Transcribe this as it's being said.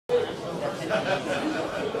So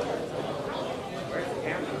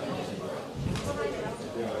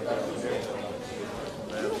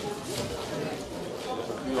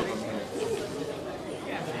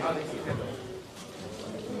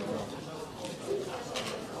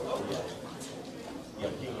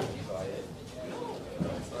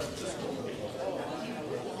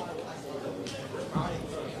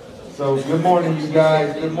good morning, you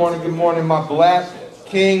guys. Good morning, my black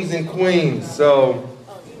kings and queens. So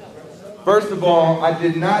first of all, I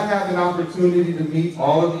did not have an opportunity to meet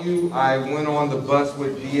all of you. I went on the bus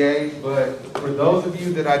with DA, but for those of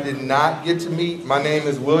you that I did not get to meet, my name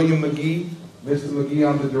is William McGee. Mr. McGee,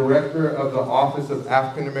 I'm the director of the Office of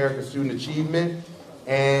African American Student Achievement,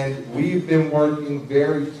 and we've been working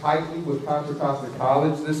very tightly with Contra Costa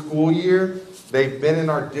College this school year. They've been in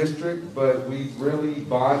our district, but we've really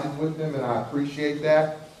bonded with them, and I appreciate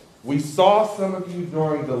that. We saw some of you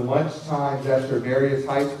during the lunch times at your various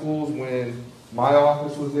high schools when my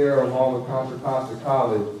office was there along with Contra Costa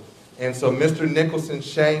College. And so Mr.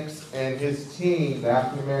 Nickelson-Shanks and his team, the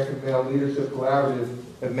African American Male Leadership Collaborative,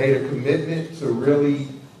 have made a commitment to really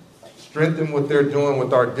strengthen what they're doing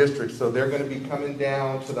with our district. So they're going to be coming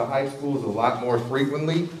down to the high schools a lot more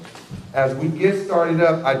frequently. As we get started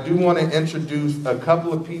up, I do want to introduce a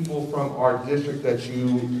couple of people from our district that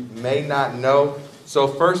you may not know. So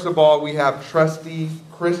first of all, we have Trustee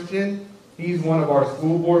Christian. He's one of our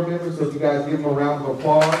school board members, so if you guys give him a round of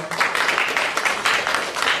applause.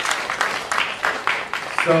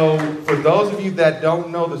 So for those of you that don't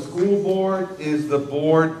know, the school board is the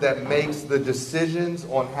board that makes the decisions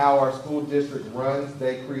on how our school district runs.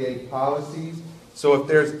 They create policies. So if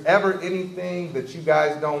there's ever anything that you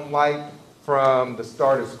guys don't like from the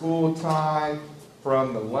start of school time,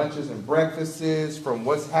 from the lunches and breakfasts, from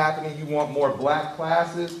what's happening, you want more black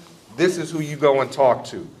classes, this is who you go and talk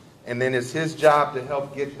to. And then it's his job to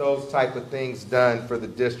help get those type of things done for the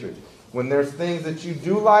district. When there's things that you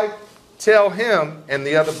do like, tell him and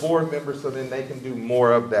the other board members so then they can do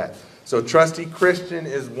more of that. So Trustee Christian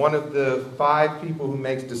is one of the 5 people who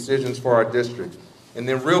makes decisions for our district. And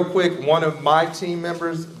then real quick, one of my team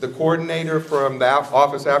members, the coordinator from the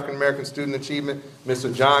Office of African American Student Achievement,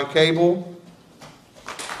 Mr. John Cable.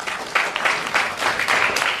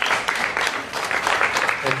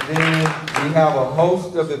 And then we have a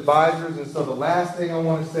host of advisors. And so the last thing I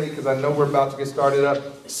want to say, because I know we're about to get started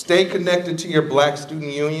up, stay connected to your black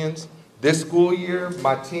student unions. This school year,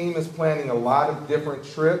 my team is planning a lot of different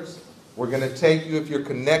trips. We're going to take you, if you're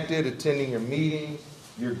connected, attending your meetings,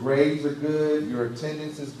 your grades are good, your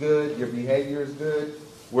attendance is good, your behavior is good.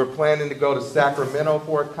 We're planning to go to Sacramento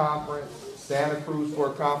for a conference, Santa Cruz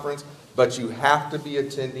for a conference, but you have to be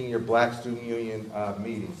attending your Black Student Union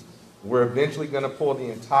meetings. We're eventually going to pull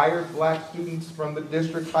the entire black students from the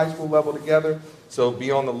district high school level together, so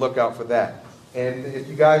be on the lookout for that. And if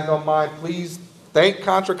you guys don't mind, please thank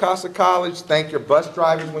Contra Costa College, thank your bus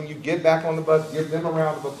drivers when you get back on the bus, give them a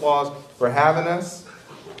round of applause for having us.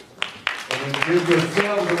 And then give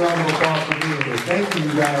yourselves a round of applause for being here. Thank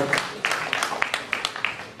you, guys.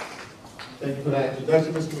 Thank you for that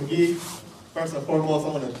introduction, Mr. McGee. First and foremost, I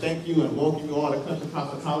want to thank you and welcome you all to Contra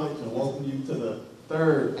Costa College and welcome you to the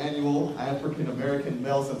 3rd annual African American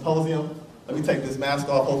Male Symposium. Let me take this mask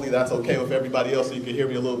off. Hopefully that's okay with everybody else so you can hear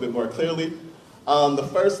me a little bit more clearly. The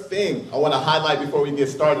first thing I want to highlight before we get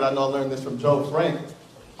started, I know I learned this from Joe Frank,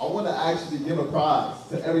 I want to actually give a prize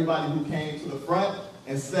to everybody who came to the front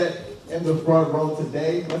and sat in the front row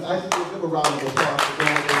today. Let's actually give a round of applause for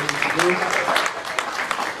doing what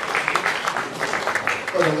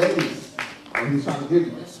for the ladies, and he's trying to give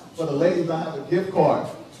you. For the ladies, I have a gift card.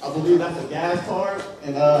 I believe that's a gas card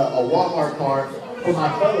and a Walmart card. For my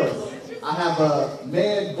fellas, I have a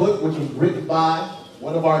man book which was written by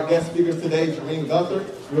one of our guest speakers today, Jareem Gunter.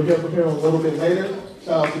 You'll hear from him a little bit later.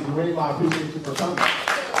 Shout out to Jareem, I appreciate you for coming.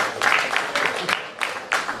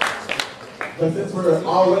 But since we're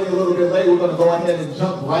already a little bit late, we're going to go ahead and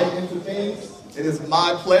jump right into things. It is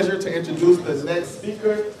my pleasure to introduce the next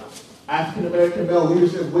speaker. African American Male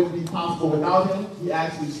Leadership wouldn't be possible without him. He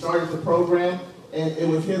actually started the program, and it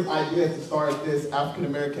was his idea to start this African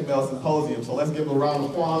American Male Symposium. So let's give a round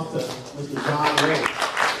of applause to Mr. John Ray.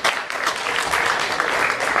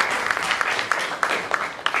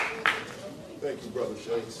 Thank you, Brother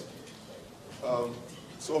Shanks.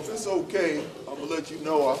 So if it's okay, I'm going to let you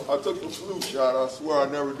know, I took the flu shot. I swear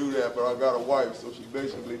I never do that, but I got a wife, so she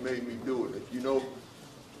basically made me do it. If you know,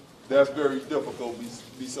 that's very difficult.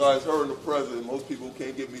 Besides her and the president, most people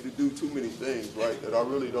can't get me to do too many things, right, that I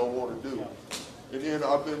really don't want to do. And then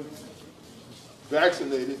I've been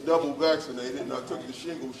vaccinated, double vaccinated, and I took the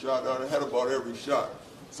shingle shot. I had about every shot.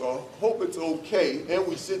 So I hope it's okay, and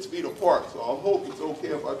we 6 feet apart, so I hope it's okay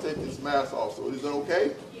if I take this mask off. So is it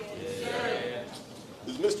okay? Yes, sir.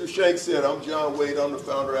 As Mr. Shanks said, I'm John Wade. I'm the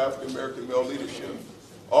founder of African American Male Leadership.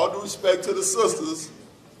 All due respect to the sisters,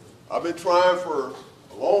 I've been trying for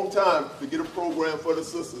a long time to get a program for the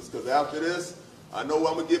sisters, because after this, I know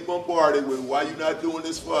I'm going to get bombarded with why you're not doing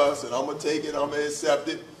this for us, and I'm going to take it, I'm going to accept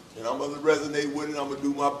it, and I'm going to resonate with it, I'm going to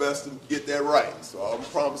do my best to get that right. So I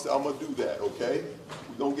promise I'm going to do that, okay?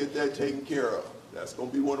 We're going to get that taken care of. That's going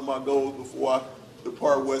to be one of my goals before I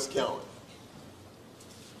depart West County.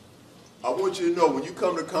 I want you to know, when you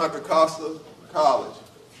come to Contra Costa College,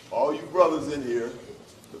 all you brothers in here,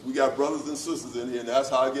 because we got brothers and sisters in here, and that's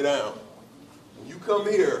how I get down. When you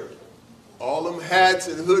come here, all them hats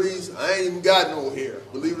and hoodies, I ain't even got no hair.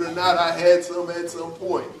 Believe it or not, I had some at some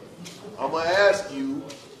point. I'm going to ask you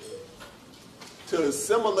to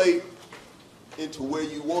assimilate into where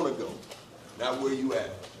you want to go, not where you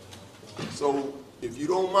at. So if you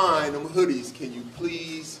don't mind them hoodies, can you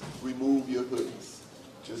please remove your hoodies?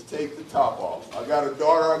 Just take the top off. I got a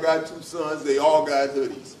daughter, I got 2 sons, they all got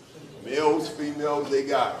hoodies. Males, females, they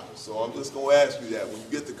got them. So I'm just going to ask you that. When you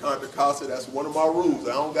get to Contra Costa, that's one of my rules.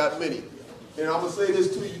 I don't got many. And I'm going to say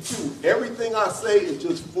this to you too. Everything I say is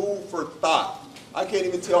just food for thought. I can't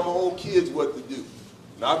even tell my own kids what to do.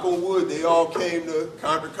 Knock on wood, they all came to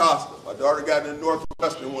Contra Costa. My daughter got into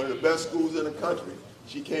Northwestern, one of the best schools in the country.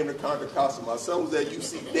 She came to Contra Costa. My son was at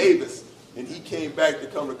UC Davis, and he came back to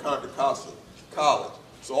come to Contra Costa College.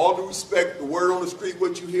 So all due respect, the word on the street,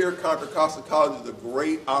 what you hear, Contra Costa College is a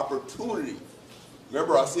great opportunity.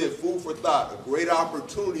 Remember, I said food for thought, a great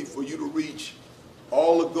opportunity for you to reach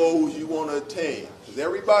all the goals you want to attain. Because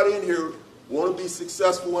everybody in here want to be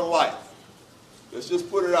successful in life. Let's just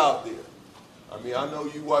put it out there. I mean, I know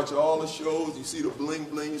you watch all the shows, you see the bling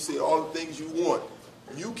bling, you see all the things you want.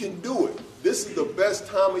 You can do it. This is the best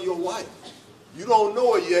time of your life. You don't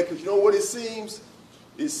know it yet, because you know what it seems?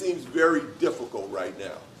 It seems very difficult right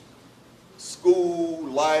now. School,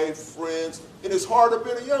 life, friends, and it's harder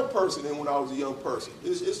being a young person than when I was a young person.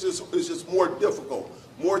 It's just more difficult,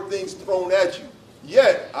 more things thrown at you.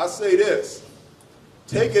 Yet, I say this,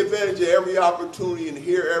 take advantage of every opportunity and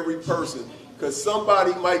hear every person, because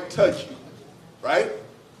somebody might touch you, right?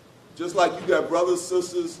 Just like you got brothers,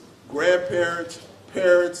 sisters, grandparents,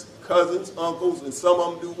 parents, cousins, uncles, and some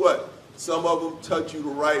of them do what? Some of them touch you the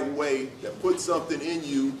right way, that put something in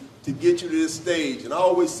you to get you to this stage. And I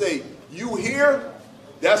always say, you here,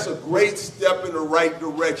 that's a great step in the right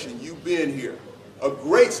direction. You've been here. A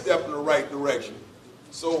great step in the right direction.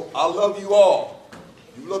 So I love you all.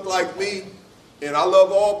 You look like me, and I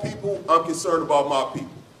love all people. I'm concerned about my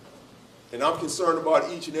people. And I'm concerned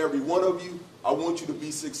about each and every one of you. I want you to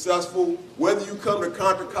be successful. Whether you come to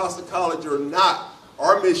Contra Costa College or not,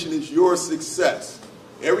 our mission is your success.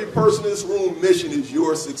 Every person in this room, mission is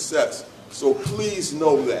your success. So please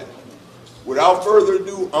know that. Without further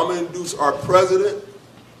ado, I'm going to introduce our president,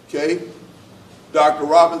 okay, Dr.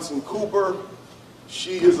 Robinson Cooper.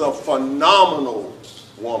 She is a phenomenal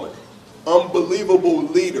woman, unbelievable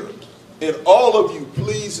leader. And all of you,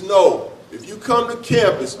 please know, if you come to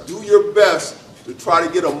campus, do your best to try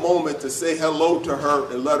to get a moment to say hello to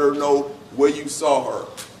her and let her know where you saw her,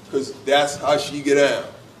 because that's how she get down.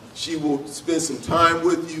 She will spend some time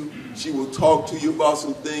with you. She will talk to you about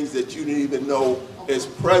some things that you didn't even know. As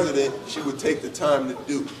president, she would take the time to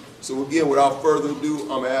do. So again, without further ado, I'm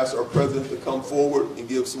going to ask our president to come forward and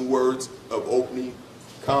give some words of opening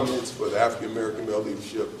comments for the African American Male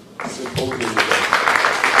Leadership Symposium today.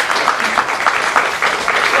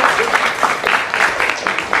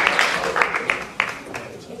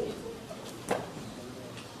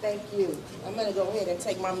 Thank you. I'm going to go ahead and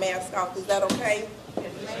take my mask off. Is that okay?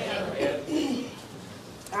 Yes, ma'am.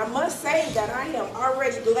 I must say that I am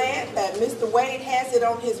already glad that Mr. Wade has it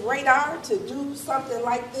on his radar to do something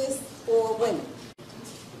like this for women.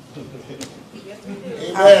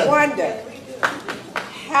 I wonder,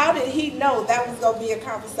 how did he know that was going to be a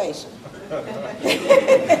conversation?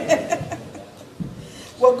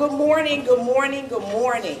 Well, good morning, good morning, good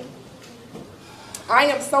morning. I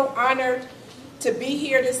am so honored to be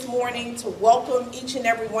here this morning to welcome each and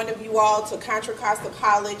every one of you all to Contra Costa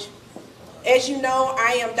College. As you know,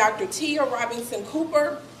 I am Dr. Tia Robinson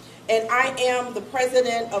Cooper, and I am the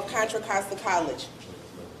president of Contra Costa College.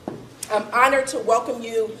 I'm honored to welcome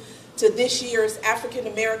you to this year's African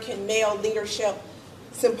American Male Leadership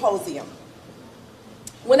Symposium.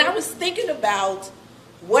 When I was thinking about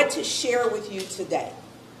what to share with you today,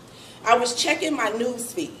 I was checking my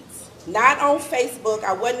news feeds. Not on Facebook.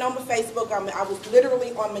 I wasn't on my Facebook. I was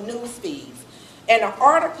literally on my news feeds. And an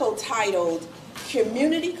article titled,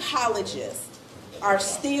 "Community Colleges are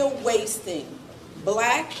still wasting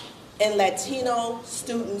Black and Latino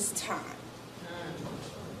students' time.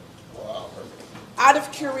 Out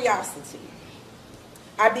of curiosity,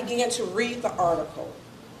 I began to read the article,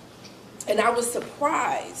 and I was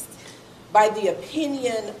surprised by the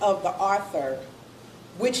opinion of the author,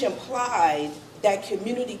 which implied that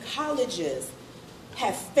community colleges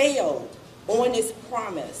have failed on its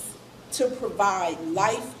promise to provide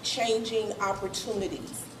life-changing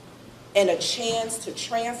opportunities and a chance to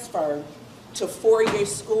transfer to four-year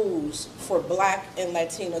schools for Black and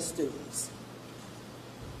Latino students.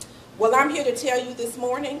 Well, I'm here to tell you this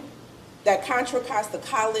morning that Contra Costa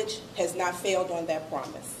College has not failed on that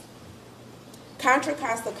promise. Contra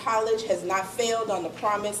Costa College has not failed on the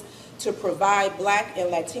promise to provide Black and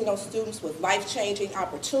Latino students with life-changing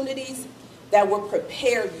opportunities that will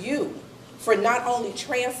prepare you for not only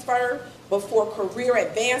transfer, but for career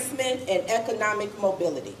advancement and economic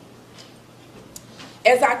mobility.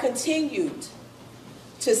 As I continued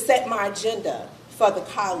to set my agenda for the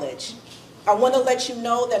college, I want to let you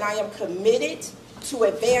know that I am committed to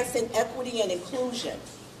advancing equity and inclusion.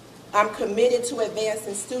 I'm committed to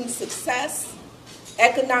advancing student success,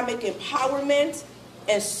 economic empowerment,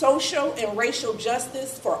 and social and racial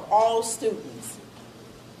justice for all students.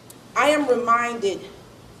 I am reminded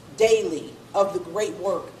daily of the great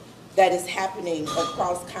work that is happening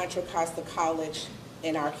across Contra Costa College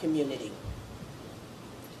in our community.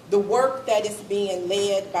 The work that is being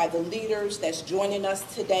led by the leaders that's joining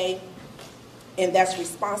us today and that's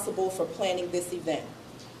responsible for planning this event.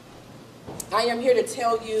 I am here to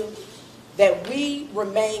tell you that we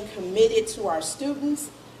remain committed to our students,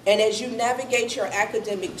 and as you navigate your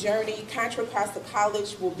academic journey, Contra Costa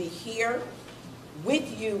College will be here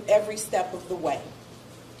with you every step of the way.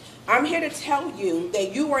 I'm here to tell you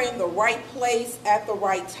that you are in the right place at the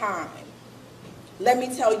right time. Let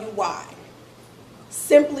me tell you why.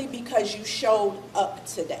 Simply because you showed up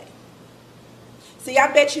today. See,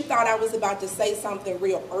 I bet you thought I was about to say something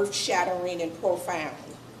real earth-shattering and profound.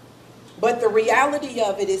 But the reality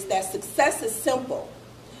of it is that success is simple.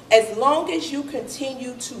 As long as you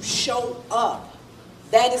continue to show up,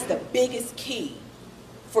 that is the biggest key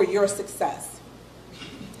for your success.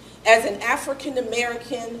 As African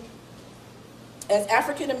American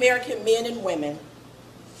men and women,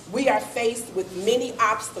 we are faced with many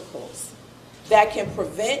obstacles that can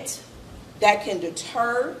prevent, that can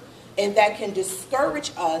deter, and that can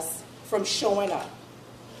discourage us from showing up.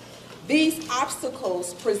 These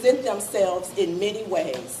obstacles present themselves in many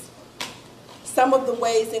ways. Some of the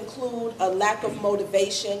ways include a lack of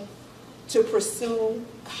motivation to pursue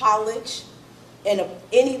college and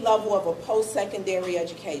any level of a post-secondary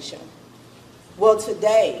education. Well,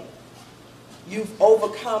 today, you've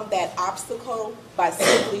overcome that obstacle by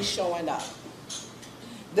simply showing up.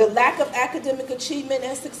 The lack of academic achievement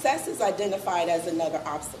and success is identified as another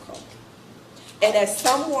obstacle. And as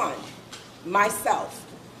someone, myself,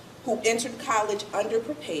 who entered college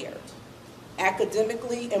underprepared,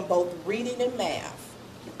 academically in both reading and math,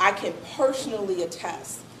 I can personally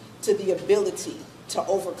attest to the ability to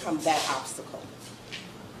overcome that obstacle.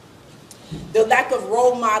 The lack of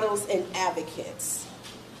role models and advocates.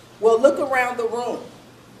 Well, look around the room.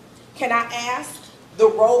 Can I ask the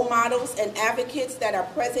role models and advocates that are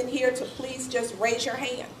present here to please just raise your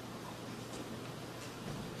hand?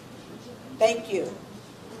 Thank you.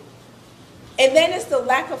 And then it's the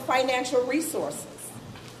lack of financial resources.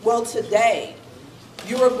 Well, today,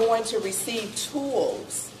 you are going to receive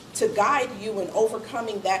tools to guide you in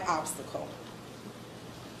overcoming that obstacle.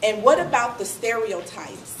 And what about the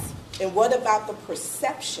stereotypes? And what about the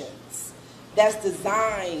perceptions that's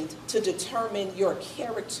designed to determine your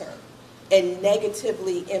character and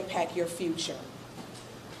negatively impact your future?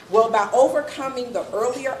 Well, by overcoming the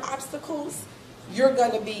earlier obstacles, you're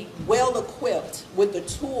going to be well equipped with the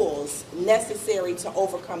tools necessary to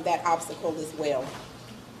overcome that obstacle as well.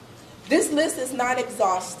 This list is not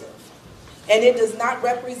exhaustive, and it does not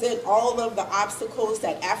represent all of the obstacles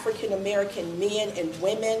that African American men and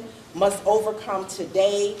women must overcome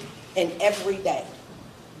today and every day.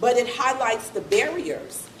 But it highlights the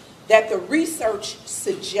barriers that the research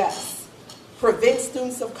suggests prevent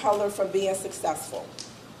students of color from being successful.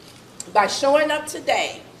 By showing up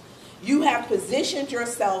today, you have positioned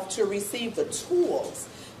yourself to receive the tools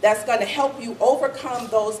that's going to help you overcome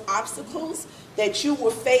those obstacles that you will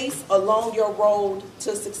face along your road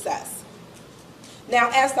to success. Now,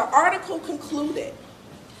 as the article concluded,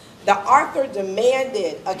 the author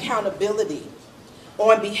demanded accountability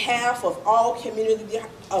on behalf of all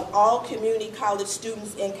community college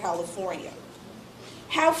students in California.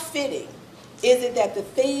 How fitting is it that the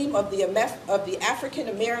theme of the African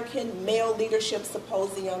American Male Leadership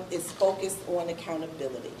Symposium is focused on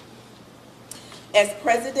accountability. As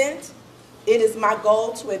president, it is my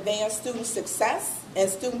goal to advance student success and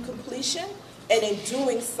student completion, and in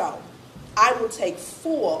doing so, I will take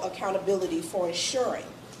full accountability for ensuring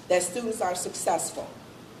that students are successful.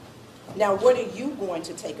 Now, what are you going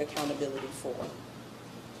to take accountability for?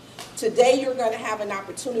 Today, you're going to have an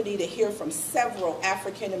opportunity to hear from several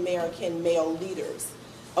African American male leaders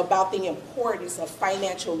about the importance of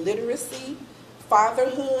financial literacy,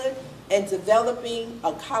 fatherhood, and developing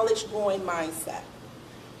a college-going mindset.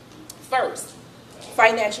 First,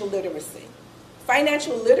 financial literacy.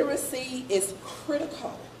 Financial literacy is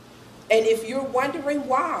critical. And if you're wondering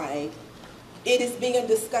why it is being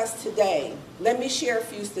discussed today, let me share a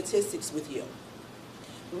few statistics with you.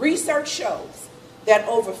 Research shows that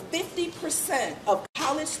over 50% of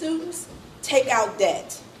college students take out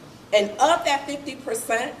debt. And of that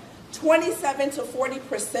 50%, 27 to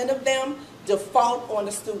 40% of them default on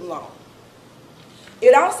a student loan.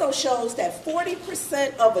 It also shows that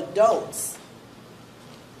 40% of adults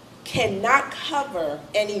cannot cover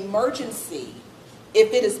an emergency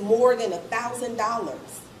if it is more than $1,000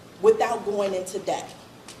 without going into debt.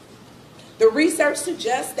 The research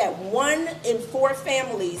suggests that 1 in 4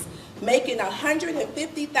 families making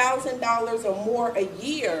 $150,000 or more a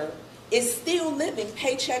year is still living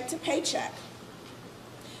paycheck to paycheck.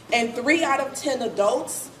 And 3 out of 10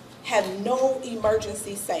 adults have no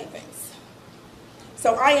emergency savings.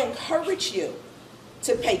 So I encourage you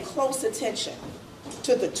to pay close attention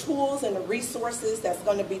to the tools and the resources that's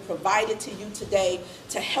going to be provided to you today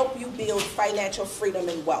to help you build financial freedom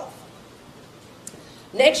and wealth.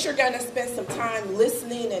 Next, you're going to spend some time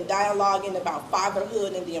listening and dialoguing about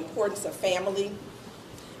fatherhood and the importance of family.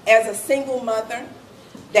 As a single mother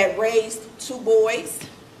that raised 2 boys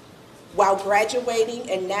while graduating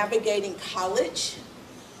and navigating college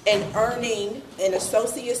and earning an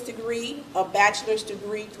associate's degree, a bachelor's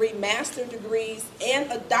degree, 3 master's degrees,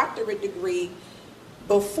 and a doctorate degree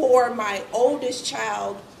before my oldest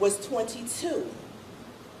child was 22.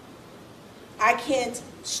 I can't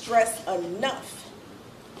stress enough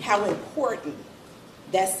how important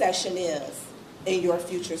that session is in your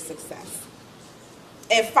future success.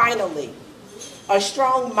 And finally, a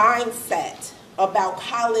strong mindset about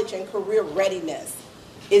college and career readiness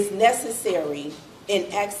is necessary in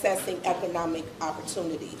accessing economic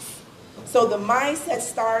opportunities. So the mindset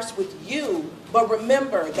starts with you, but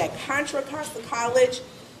remember that Contra Costa College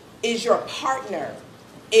is your partner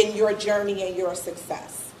in your journey and your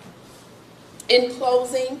success. In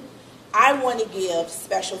closing, I want to give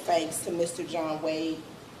special thanks to Mr. John Wade,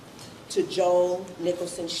 to Joel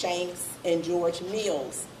Nickelson-Shanks, and George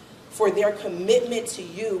Mills for their commitment to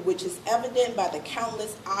you, which is evident by the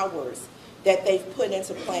countless hours that they've put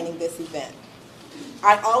into planning this event.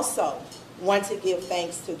 I also want to give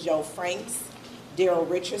thanks to Joe Franks, Daryl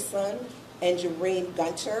Richardson, and Jareem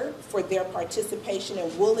Gunter for their participation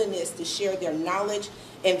and willingness to share their knowledge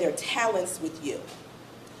and their talents with you.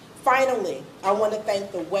 Finally, I want to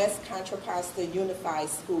thank the West Contra Costa Unified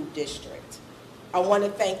School District. I want to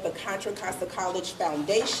thank the Contra Costa College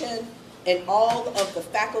Foundation and all of the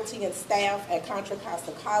faculty and staff at Contra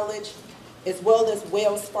Costa College, as well as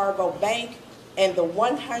Wells Fargo Bank and the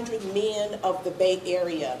 100 men of the Bay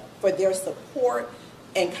Area for their support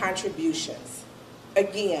and contributions.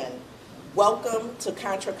 Again, welcome to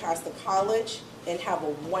Contra Costa College and have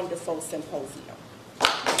a wonderful symposium.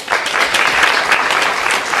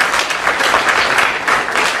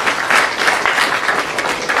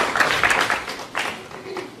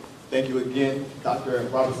 Thank you again, Dr.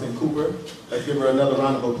 Robertson Cooper. Let's give her another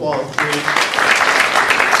round of applause, please.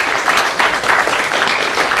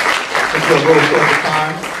 Just for a little short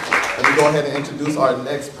time, let me go ahead and introduce our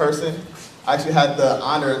next person. I actually had the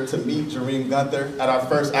honor to meet Jareem Gunter at our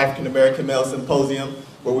first African American Male Symposium,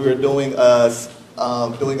 where we were doing a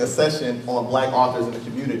session on Black authors in the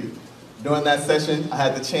community. During that session, I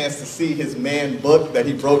had the chance to see his man book that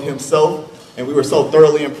he wrote himself, and we were so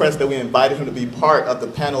thoroughly impressed that we invited him to be part of the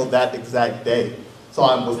panel that exact day. So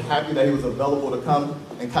I was happy that he was available to come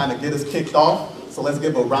and kind of get us kicked off. So let's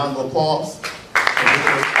give a round of applause.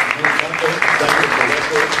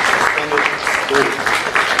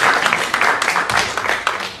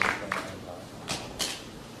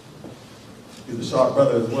 He's a sharp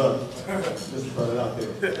brother as well. Just to put it out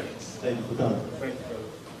there. Thank you for coming. Thank you,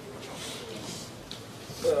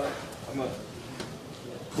 brother. I'm going to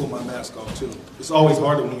pull my mask off too. It's always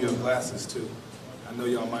harder when you have glasses too. I know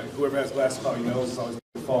y'all might, whoever has glasses probably knows it's always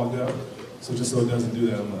fogged up. So just so it doesn't do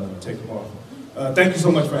that, I'm going to take them off. Thank you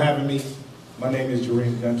so much for having me. My name is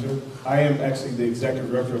Jareem Gunter. I am actually the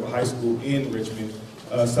executive director of a high school in Richmond,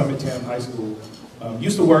 Summit Tam High School.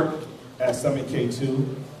 Used to work at Summit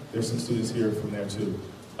K2. There's some students here from there too.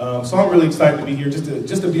 So I'm really excited to be here,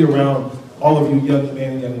 just to be around all of you young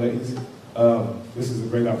men and young ladies. This is a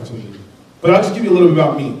great opportunity. But I'll just give you a little bit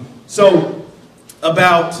about me. So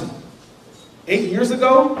about 8 years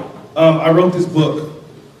ago, I wrote this book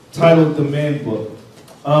titled The Man Book.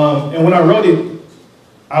 And when I wrote it,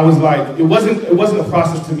 I was like, it wasn't a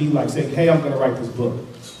process to me like saying, hey, I'm gonna write this book.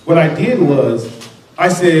 What I did was, I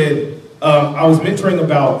said, I was mentoring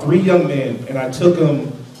about 3 young men, and I took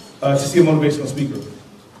them to see a motivational speaker.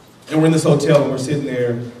 And we're in this hotel, and we're sitting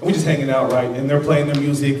there, and we're just hanging out, right? And they're playing their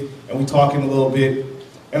music, and we're talking a little bit.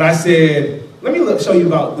 And I said, let me show you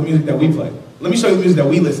about the music that we play. Let me show you the music that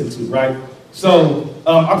we listen to, right? So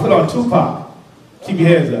I put on Tupac. Keep your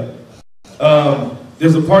hands up.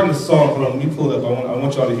 There's a part in the song, hold on, let me pull it up. I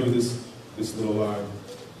want y'all to hear this little line.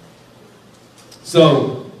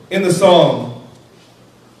 So, in the song,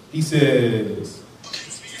 he says,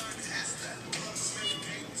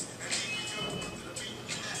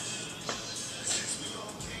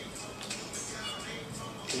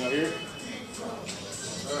 can y'all hear it?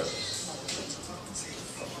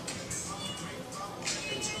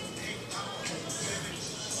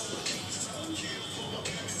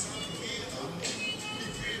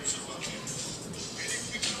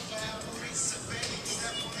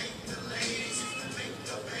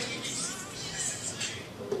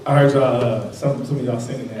 I heard y'all, some of y'all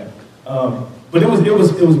singing that. But it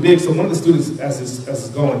was big. So one of the students, as it's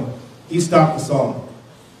going, he stopped the song.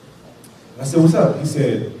 And I said, what's up? He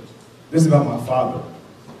said, this is about my father.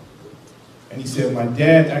 And he said, my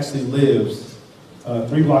dad actually lives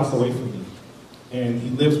 3 blocks away from me. And he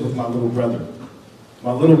lives with my little brother.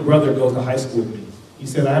 My little brother goes to high school with me. He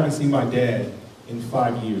said, I haven't seen my dad in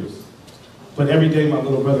 5 years. But every day my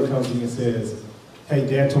little brother comes to me and says, hey,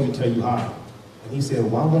 Dad told me to tell you hi. And he said,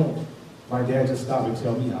 why won't my dad just stop and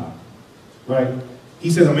tell me hi? Right? He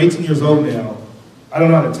says, I'm 18 years old now. I don't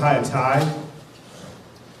know how to tie a tie.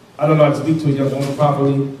 I don't know how to speak to a young woman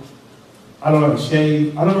properly. I don't know how to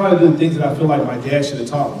shave. I don't know how to do the things that I feel like my dad should have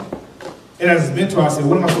taught me. And as his mentor, I said,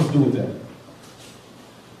 what am I supposed to do with that?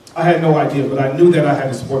 I had no idea, but I knew that I had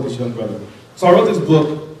to support this young brother. So I wrote this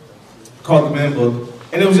book called The Man Book,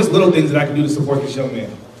 and it was just little things that I could do to support this young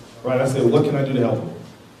man. Right? I said, what can I do to help him?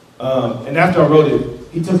 And after I wrote it,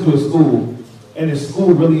 he took to his school, and his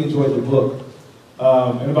school really enjoyed the book.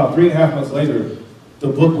 And about 3.5 months later, the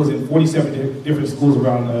book was in 47 different schools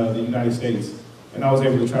around the United States. And I was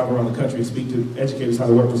able to travel around the country and speak to educators how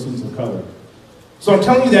to work with students of color. So I'm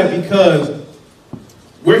telling you that because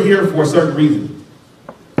we're here for a certain reason,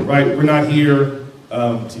 right? We're not here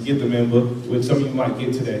to get the Man Book, which some of you might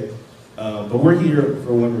get today. But we're here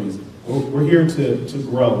for one reason. We're here to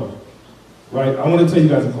grow. Right? I want to tell you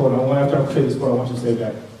guys a quote. After I play this quote, I want you to say it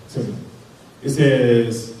back to me. It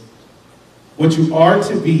says, what you are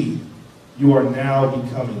to be, you are now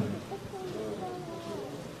becoming.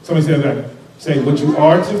 Somebody say that back. Say, what you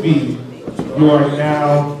are to be, you are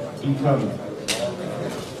now becoming.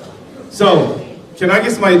 So, can I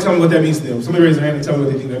get somebody to tell me what that means to them? Somebody raise their hand and tell me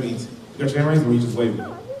what they think that means. You got your hand raised, or you just waving?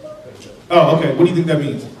 Oh, okay. What do you think that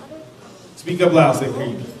means? Speak up loud so they can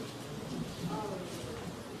hear you.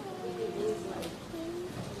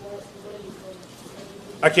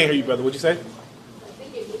 I can't hear you, brother. What'd you say?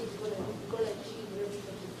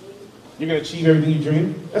 You're going to achieve everything you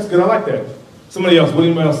dream? That's good. I like that. Somebody else. What do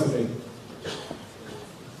anybody else think?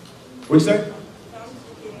 What'd you say?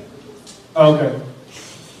 Oh, okay.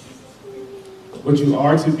 What you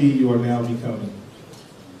are to be, you are now becoming.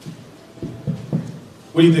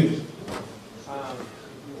 What do you think?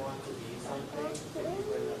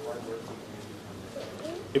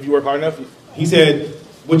 If you work hard enough, he said,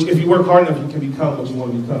 if you work hard enough, you can become what you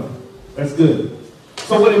want to become. That's good.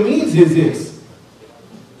 So what it means is this.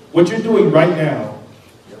 What you're doing right now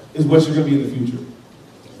is what you're going to be in the future.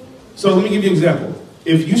 So let me give you an example.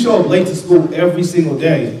 If you show up late to school every single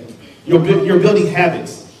day, you're building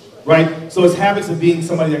habits, right? So it's habits of being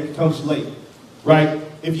somebody that comes late, right?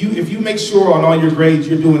 If you make sure on all your grades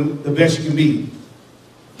you're doing the best you can be,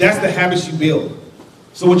 that's the habits you build.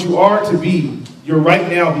 So what you are to be, you're right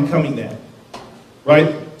now becoming that,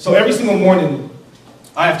 right? So every single morning,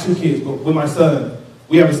 I have 2 kids, but with my son,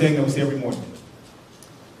 we have a saying that we say every morning.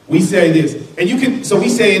 We say this, and so we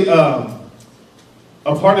say it, a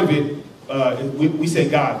part of it, we say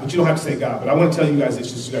God, but you don't have to say God, but I want to tell you guys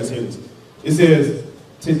this, just so you guys hear this. It says,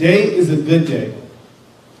 today is a good day.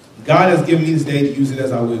 God has given me this day to use it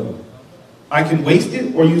as I will. I can waste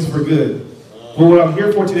it or use it for good. But what I'm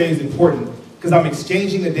here for today is important. because I'm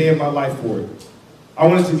exchanging a day of my life for it. I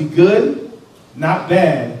want it to be good, not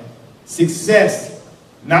bad, success,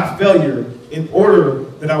 not failure, in order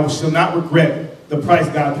that I shall not regret the price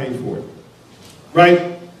God paid for it.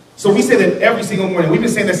 Right? So we say that every single morning. We've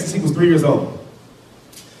been saying that since he was 3 years old.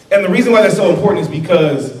 And the reason why that's so important is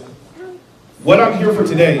because what I'm here for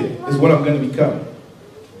today is what I'm going to become.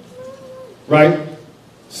 Right?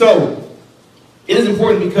 So, it is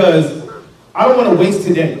important because I don't want to waste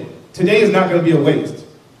today. Today is not going to be a waste.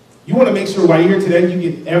 You want to make sure while you're here today, you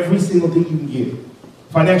get every single thing you can get.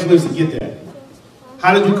 Financial literacy, get that.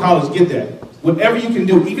 How to do college, get that. Whatever you can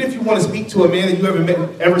do, even if you want to speak to a man that you haven't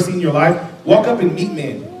ever seen in your life, walk up and meet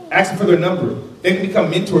men. Ask them for their number. They can become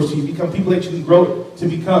mentors to you, become people that you can grow to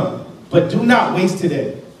become. But do not waste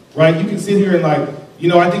today, right? You can sit here and like, you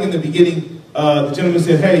know, I think in the beginning, the gentleman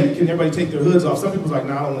said, hey, can everybody take their hoods off? Some people's like,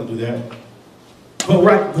 no, I don't want to do that.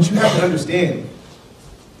 But you have to understand,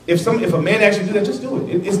 if a man actually do that, just do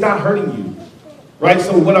it. It's not hurting you, right?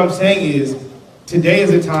 So what I'm saying is, today is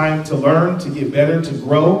a time to learn, to get better, to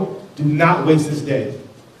grow. Do not waste this day.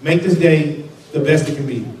 Make this day the best it can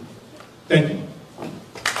be. Thank you.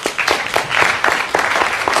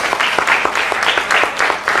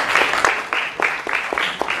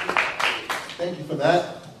 Thank you for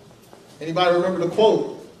that. Anybody remember the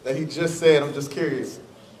quote that he just said? I'm just curious.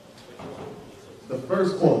 The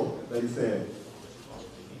first quote that he said.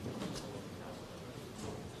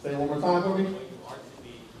 Say it one more time for me.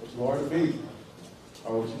 What you are to be,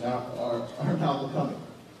 or what you now are now becoming.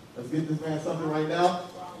 Let's get this man something right now.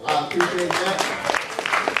 I appreciate that.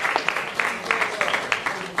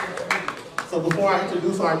 So before I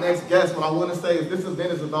introduce our next guest, what I want to say is this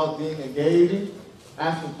event is about being engaging,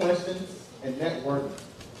 asking questions, and networking.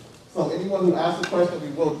 So anyone who asks a question, we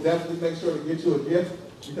will definitely make sure to get you a gift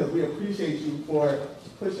because we appreciate you for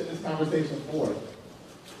pushing this conversation forward.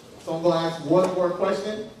 So I'm going to ask one more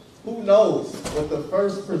question. Who knows what the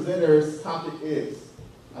first presenter's topic is?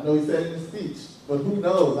 I know he said it in his speech, but who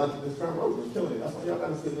knows? I think this front row is killing it. That's why y'all got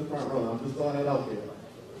to sit in the front row. I'm just throwing that out there.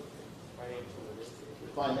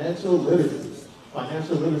 Financial literacy.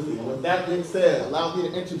 Financial literacy. And with that being said, allow me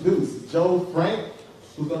to introduce Joe Frank,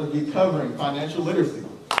 who's going to be covering financial literacy.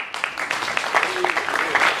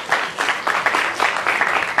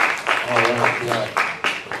 All right.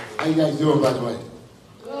 How you guys doing, by the way?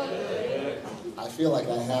 I feel like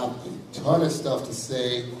I have a ton of stuff to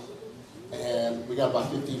say, and we got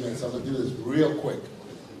about 15 minutes, so I'm going to do this real quick.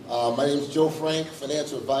 My name is Joe Frank,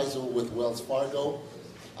 financial advisor with Wells Fargo.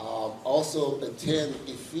 Also attend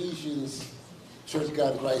Ephesians Church of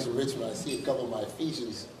God in Christ in Richmond. I see a couple of my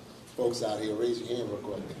Ephesians folks out here. Raise your hand real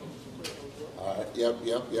quick. All right,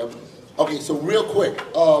 yep. Okay, so real quick.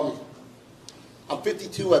 I'm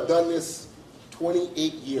 52. I've done this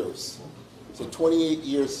 28 years. So 28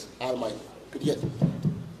 years out of my... Could you get...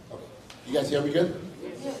 Okay. You guys hear me good?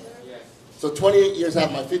 Yes. So 28 years out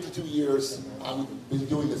of my 52 years, I've been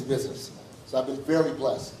doing this business. So I've been very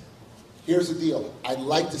blessed. Here's the deal. I'd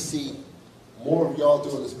like to see more of y'all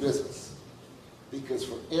doing this business. Because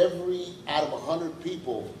for every out of 100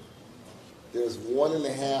 people, there's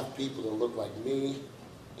 1.5 people that look like me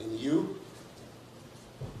and you.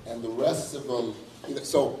 And the rest of them, you know,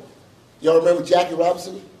 so y'all remember Jackie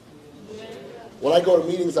Robinson? When I go to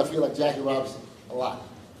meetings, I feel like Jackie Robinson a lot.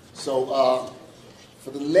 So for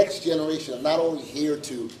the next generation, I'm not only here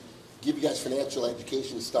to give you guys financial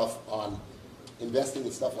education stuff on investing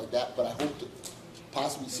and stuff like that, but I hope to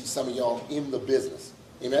possibly see some of y'all in the business.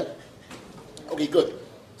 Amen? Okay, good.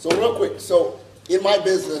 So real quick, so in my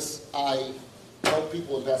business, I help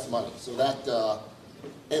people invest money. So that,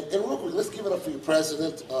 and real quick, let's give it up for your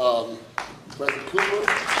president, President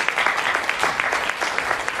Cooper.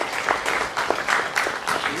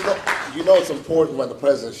 You know it's important when the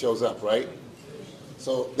president shows up, right?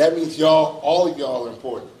 So that means y'all, all of y'all are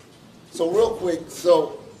important. So real quick,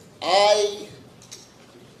 so I,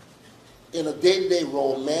 in a day-to-day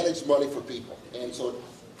role, manage money for people. And so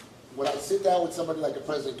when I sit down with somebody like a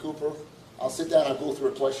President Cooper, I'll sit down and go through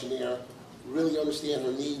a questionnaire, really understand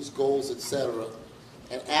her needs, goals, etc.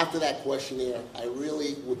 And after that questionnaire, I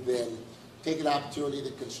really would then take an opportunity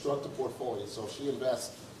to construct a portfolio. So if she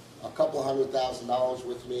invests a couple $100,000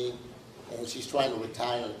 with me, and she's trying to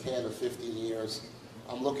retire in 10 or 15 years,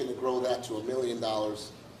 I'm looking to grow that to $1 million,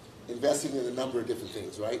 investing in a number of different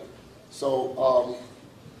things, right? So,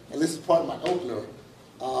 and this is part of my opener.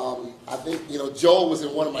 I think, you know, Joel was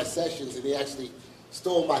in one of my sessions, and he actually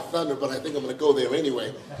stole my thunder, but I think I'm going to go there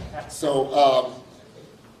anyway. So,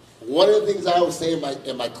 one of the things I always say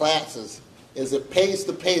in my classes is it pays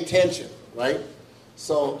to pay attention, right?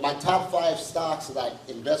 So my top 5 stocks that I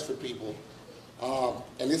invest for people,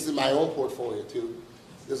 and this is my own portfolio too.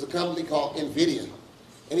 There's a company called NVIDIA.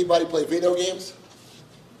 Anybody play video games?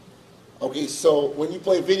 Okay, so when you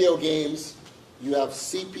play video games, you have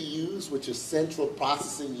CPUs, which are central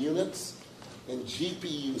processing units, and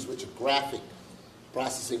GPUs, which are graphic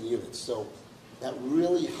processing units. So that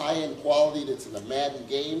really high-end quality that's in the Madden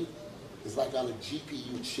game is like on a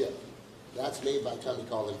GPU chip. That's made by a company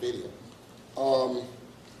called NVIDIA.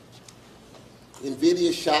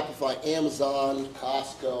 NVIDIA, Shopify, Amazon,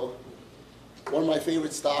 Costco. One of my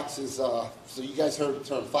favorite stocks is, so you guys heard the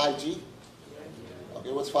term 5G?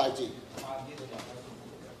 Okay, what's 5G?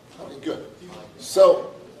 Okay, good.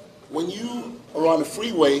 So when you are on the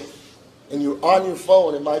freeway and you're on your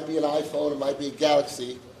phone, it might be an iPhone, it might be a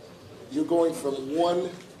Galaxy, you're going from one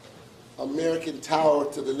American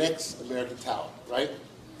tower to the next American tower, right?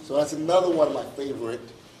 So that's another one of my favorite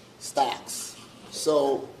stocks.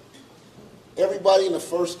 So everybody in the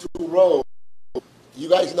first two rows, you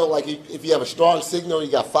guys know, like if you have a strong signal,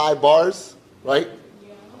 you got 5 bars, right?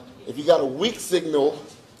 If you got a weak signal,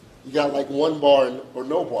 you got like 1 bar or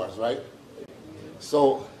no bars, right?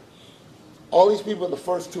 So all these people in the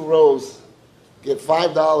first 2 rows get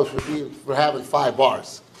 $5 for having 5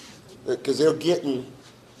 bars, because they're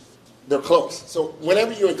close. So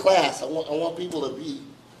whenever you're in class, I want people to be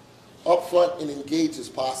upfront and engaged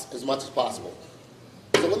as much as possible.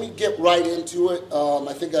 So let me get right into it.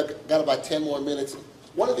 I think I've got about 10 more minutes.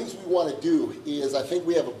 One of the things we want to do is, I think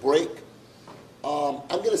we have a break. I'm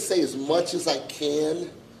going to say as much as I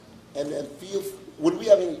can, and then would we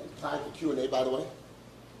have any time for Q&A, by the way?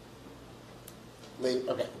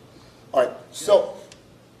 Okay. All right. So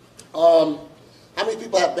how many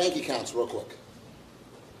people have bank accounts, real quick?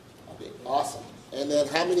 Okay, awesome. And then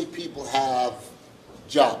how many people have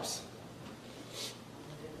jobs?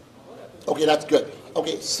 Okay, that's good.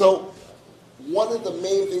 Okay, so one of the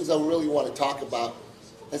main things I really want to talk about,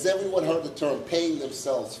 has everyone heard the term paying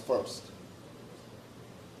themselves first?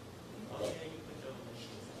 Okay.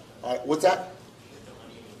 All right, what's that?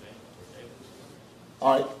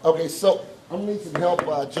 All right, okay, so I'm going to need some help,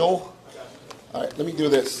 Joel. All right, let me do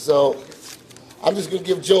this. So I'm just going to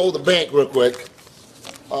give Joel the bank real quick.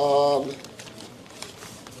 I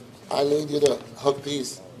need you to hook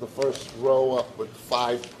the first row up with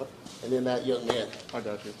 5, and then that young man. I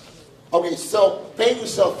got you. Okay, so paying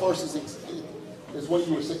yourself first is what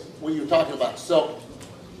you were talking about. So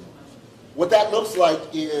what that looks like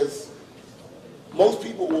is most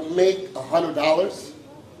people will make $100,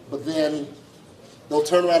 but then they'll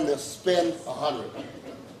turn around and they'll spend $100.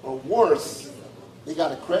 Or worse, they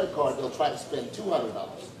got a credit card, they'll try to spend $200,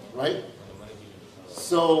 right?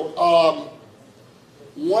 So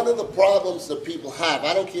one of the problems that people have,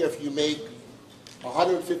 I don't care if you make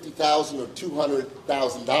 $150,000 or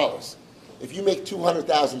 $200,000. If you make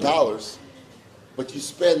 $200,000, but you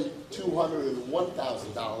spend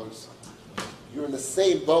 $201,000, you're in the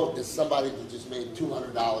same boat as somebody that just made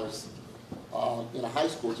 $200 in a high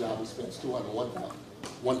school job and spends $201.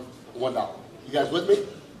 You guys with me?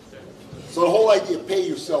 So the whole idea of pay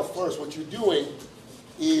yourself first, what you're doing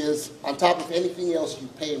is, on top of anything else you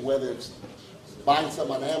pay, whether it's buying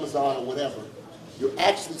something on Amazon or whatever, you're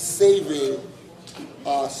actually saving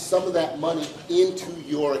some of that money into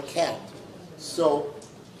your account. So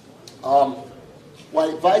what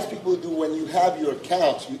I advise people to do when you have your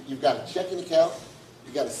accounts, you've got a checking account,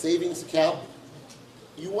 you've got a savings account.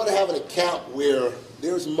 You want to have an account where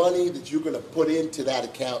there's money that you're going to put into that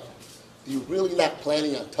account that you're really not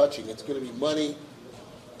planning on touching. It's going to be money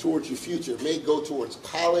towards your future. It may go towards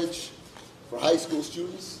college for high school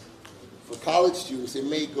students. For college students, it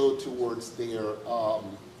may go towards their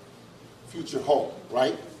future home,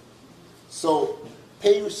 right? So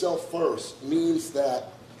pay yourself first means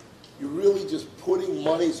that you're really just putting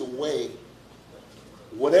monies away.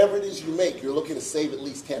 Whatever it is you make, you're looking to save at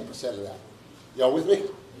least 10% of that. Y'all with me?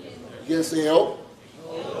 You gonna say oh?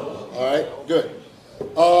 All right, good.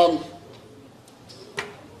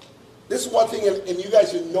 This is one thing, and you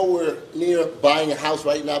guys are nowhere near buying a house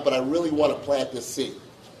right now, but I really want to plant this seed.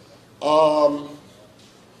 Actually,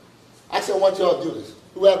 I want y'all to do this.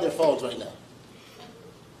 Who have their phones right now?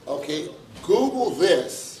 Okay, Google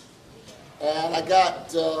this, and I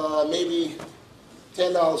got maybe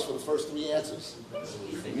 $10 for the first 3 answers.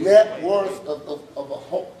 Net worth of a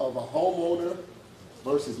homeowner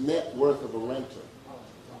versus net worth of a renter.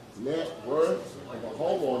 Net worth of a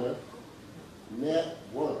homeowner, net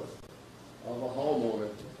worth of a homeowner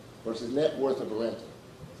versus net worth of a renter.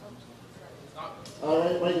 All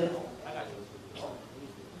right, right here.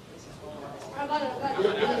 I got it.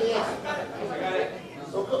 Give me the answer. I got it.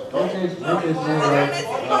 So go. Rent is more like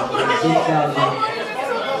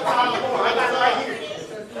 $6,000.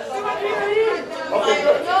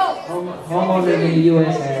 homeowners in the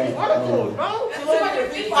U.S. had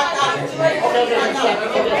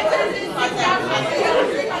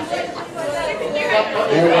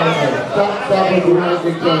Stop at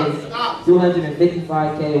 200K,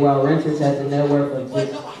 255K, while renters had the net worth of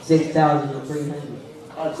 6,300.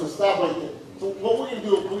 All right, so stop right there. So what we're gonna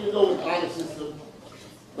do, we're gonna go with the honor system.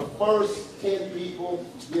 The first 10 people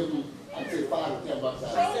give them, I'd say $5 or $10 out.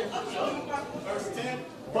 First 10?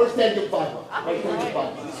 First 10 give $5. First 10 give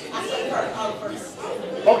 $5.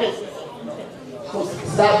 Okay. So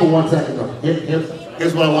stop for 1 second though.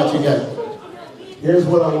 Here's what I want you guys. Here's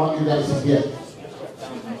what I want you guys to get.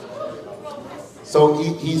 So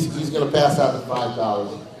he's gonna pass out the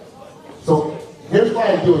 $5. So here's why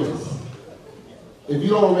I'm doing this. If you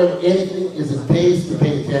don't remember anything, is it pays to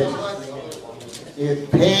pay attention.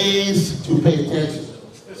 It pays to pay attention.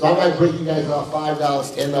 So I might break you guys off $5,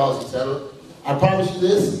 $10, etc. I promise you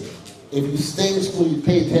this, if you stay in school, you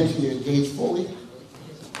pay attention, you engage fully,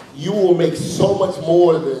 you will make so much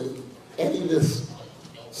more than any of this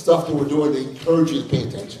stuff that we're doing to encourage you to pay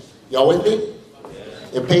attention. Y'all with me?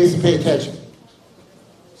 It pays to pay attention.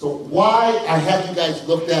 So why I have you guys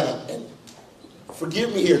look that up, and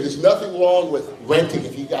forgive me here, there's nothing wrong with renting.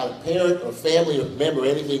 If you got a parent or family or member or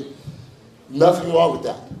anything, nothing wrong with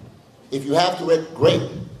that. If you have to rent, great.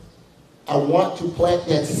 I want to plant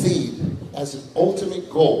that seed as an ultimate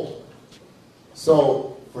goal.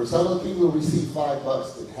 So for some of the people who receive $5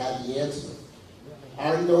 that have the answer, I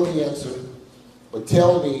already know the answer, but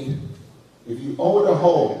tell me, if you own a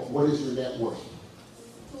home, what is your net worth?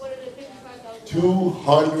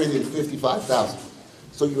 $255,000.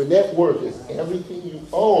 So your net worth is everything you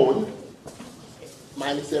own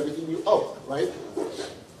minus everything you owe, right?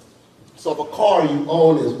 So if a car you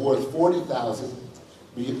own is worth $40,000,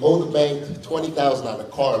 but you owe the bank $20,000 on a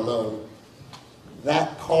car loan,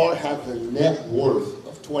 that car has a net worth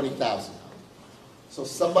of $20,000. So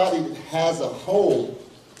somebody that has a home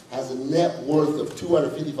has a net worth of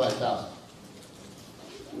 $255,000.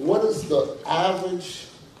 What is the average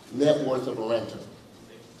net worth of a renter?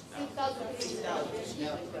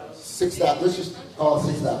 $6,000. Let's just call it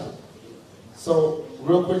 $6,000. So,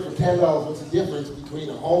 real quick, for $10, what's the difference between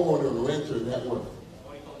a homeowner and a renter net worth?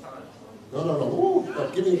 No. Ooh, no.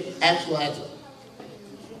 Give me an actual answer.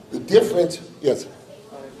 The difference, yes.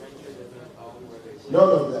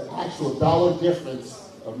 No, the actual dollar difference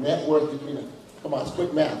of net worth between, come on, it's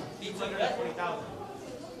quick math.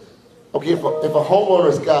 Okay, if a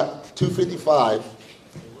homeowner's got $255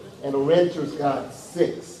 and a renter's got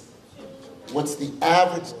 $6, what's the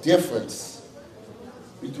average difference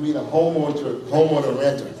between a homeowner and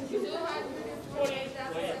renter?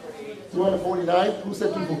 249? Who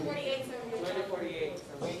said 248?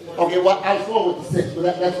 Okay, well, I was going with the 6, but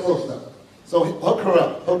that's close enough. So hook her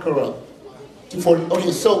up. 240.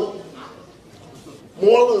 Okay, so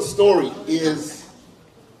moral of the story is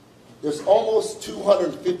there's almost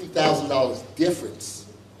 $250,000 difference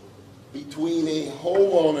between a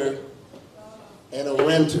homeowner and a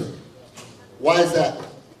renter. Why is that?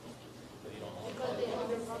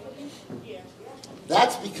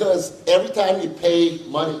 That's because every time you pay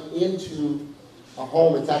money into a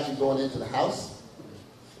home, it's actually going into the house.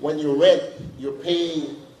 When you rent, you're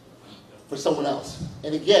paying for someone else.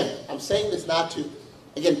 And again, I'm saying this not to,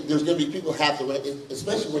 again, there's going to be people who have to rent,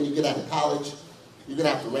 especially when you get out of college, you're going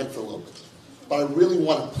to have to rent for a little bit. But I really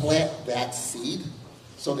want to plant that seed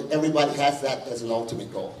so that everybody has that as an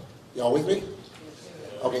ultimate goal. Y'all with me?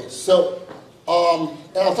 Okay, so, and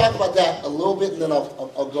I'll talk about that a little bit, and then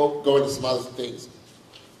I'll go into some other things.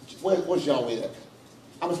 Where's John Wade at?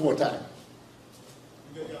 How much more time?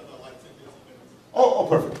 Oh,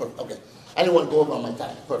 perfect, okay. I didn't want to go over on my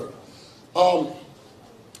time, perfect.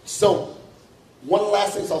 So, one of the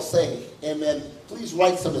last things I'll say, and then please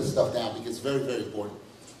write some of this stuff down because it's very, very important.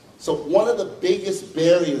 So one of the biggest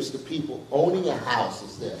barriers to people owning a house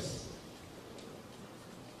is this.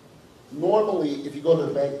 Normally, if you go to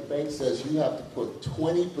the bank says you have to put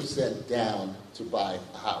 20% down to buy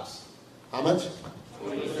a house. How much?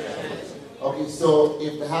 20%. Okay, so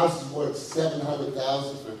if the house is worth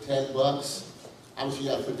 $700,000 for $10, how much you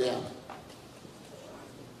got to put down?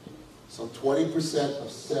 So 20%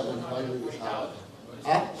 of 700 is how?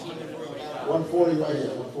 140 right here.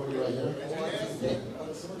 140 right here. Yeah.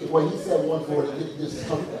 Well, he said 140. This is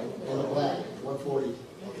in the black. 140.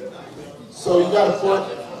 So you got to put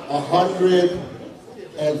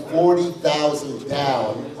 140,000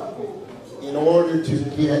 down in order to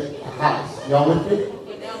get a house. Y'all with me?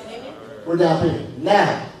 We're down payment.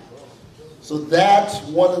 Now, so that's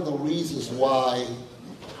one of the reasons why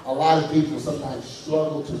a lot of people sometimes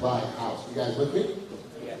struggle to buy a house. You guys with me?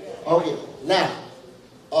 Okay, now,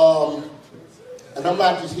 And I'm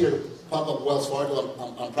not just here to pump up Wells Fargo.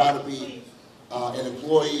 I'm proud to be an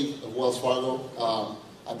employee of Wells Fargo.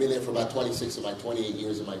 I've been there for about 26 of my 28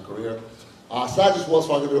 years of my career. It's not just Wells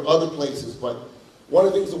Fargo, there are other places, but one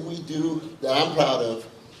of the things that we do that I'm proud of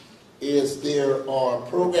is there are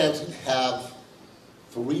programs that have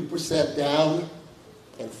 3% down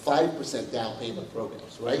and 5% down payment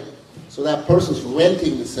programs, right? So that person's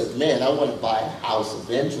renting and says, man, I want to buy a house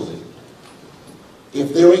eventually.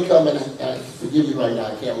 If their income, and forgive me right now,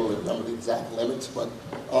 I can't remember the exact limits, but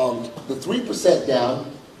the 3%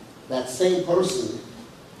 down, that same person,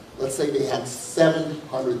 let's say they had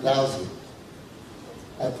 $700,000.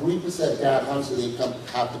 At 3% down, how much do they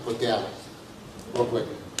have to put down? Real quick.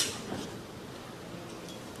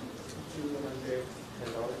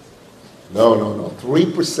 No.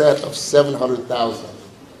 3% of 700,000.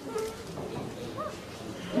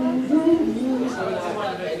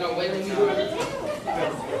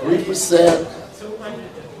 3%.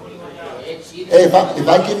 Hey, if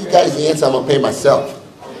I give you guys the answer, I'm gonna pay myself.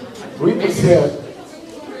 3%.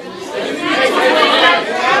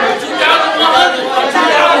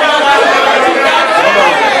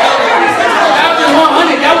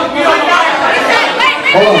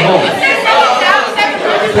 Hold on.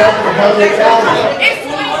 It's 21,000. It's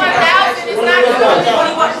not 21,000.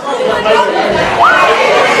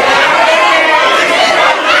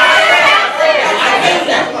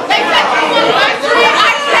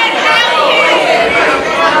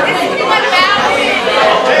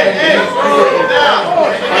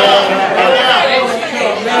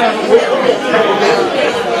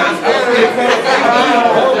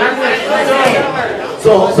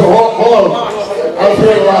 So hold on. I was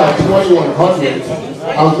hearing a lot of 2,100.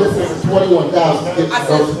 I was listening to 21,000.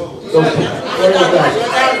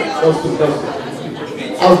 Those two.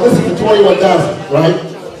 I was listening to 21,000, right?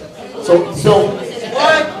 So just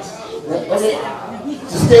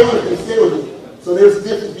stay with me. So there's a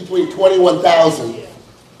difference between 21,000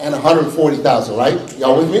 and 140,000, right?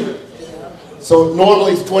 Y'all with me? So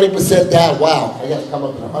normally it's 20% down. Wow, I got to come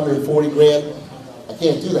up with 140 grand. I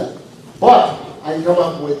can't do that. But I can come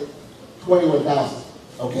up with 21,000,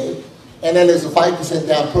 okay? And then there's a 5%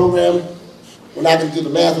 down program. We're not going to do the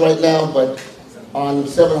math right now, but on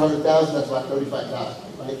 700,000, that's about 35,000.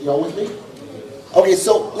 Right? Y'all with me? Okay,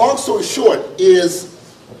 so long story short is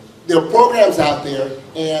there are programs out there,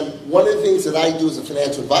 and one of the things that I do as a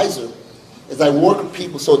financial advisor is I work with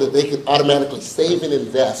people so that they can automatically save and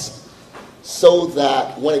invest so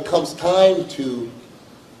that when it comes time to,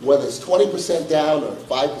 whether it's 20% down or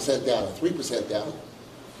 5% down or 3% down,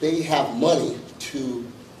 they have money to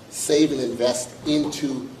save and invest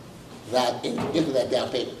into that down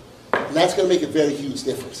payment. And that's going to make a very huge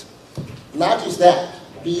difference. Not just that,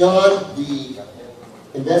 beyond the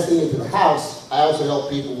investing into the house, I also help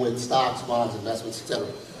people with stocks, bonds, investments, etc.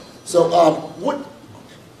 So what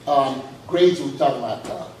grades are we talking about?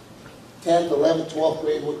 10th, 11th, 12th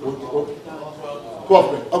grade? 12th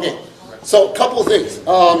grade, okay. So a couple of things. And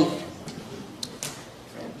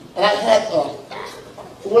I had,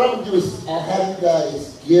 what I'm going to do is I'll have you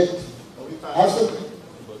guys have some,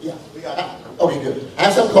 yeah, okay, good. I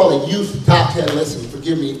have something called a youth top 10 list, and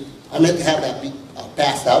forgive me, I meant to have that be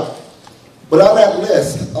passed out. But on that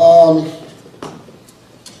list,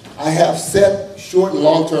 I have set short and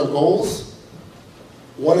long-term goals.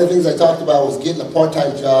 One of the things I talked about was getting a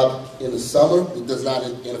part-time job in the summer that does not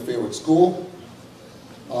interfere with school.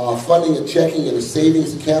 Funding a checking and a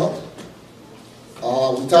savings account.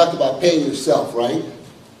 We talked about paying yourself, right?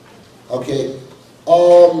 Okay.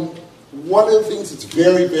 One of the things that's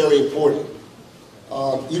very, very important,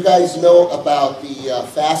 you guys know about the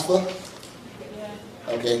FAFSA?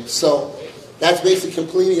 Okay, so that's basically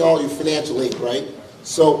completing all your financial aid, right?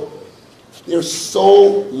 So there's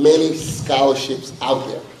so many scholarships out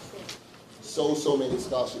there. So many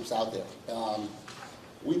scholarships out there.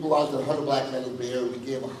 We belong to the 100 Black Men Who Bear. We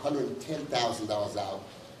gave $110,000 out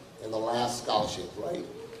in the last scholarship, right?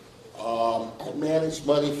 I managed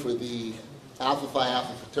money for the Alpha Phi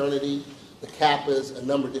Alpha fraternity, the Kappas, a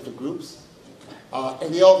number of different groups.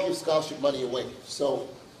 And they all give scholarship money away. So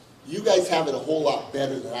you guys have it a whole lot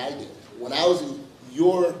better than I did. When I was in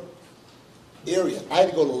your area, I had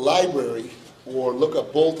to go to the library or look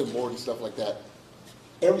up bulletin board and stuff like that.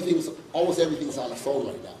 Almost everything's on the phone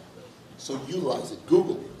right now. So utilize it,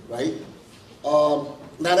 Google it, right?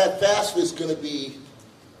 Now that FAFSA is going to be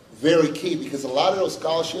very key because a lot of those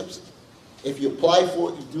scholarships, if you apply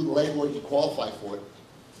for it, you do the legwork, you qualify for it,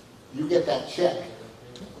 you get that check.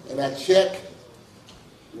 And that check,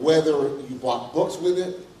 whether you bought books with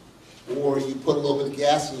it, or you put a little bit of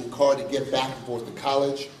gas in your car to get back and forth to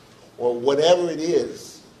college, or whatever it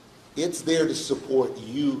is, It's there to support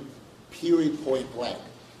you, period, point blank.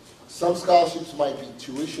 Some scholarships might be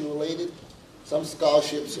tuition related. Some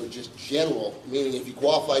scholarships are just general, meaning if you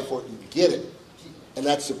qualify for it, you get it. And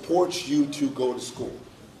that supports you to go to school,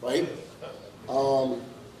 right?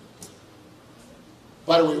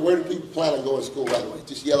 By the way, where do people plan on going to school, by the way?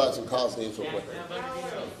 Just yell out some college names real quick.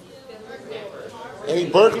 Any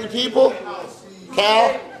Berkeley people?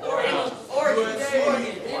 Cal?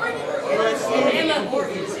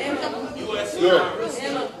 Good.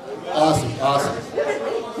 Awesome, awesome.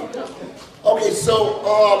 Okay, so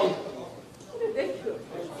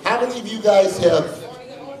how many of you guys have,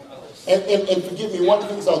 and forgive me, one of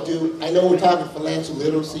the things I'll do, I know we're talking financial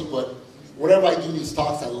literacy, but whenever I do these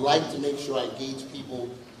talks, I like to make sure I engage people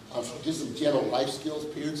on just some general life skills,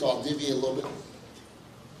 period, so I'll deviate a little bit.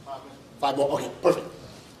 5 more, okay, perfect.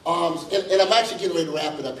 And I'm actually getting ready to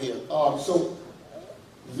wrap it up here. So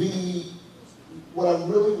what I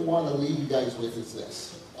really want to leave you guys with is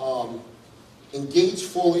this. Engage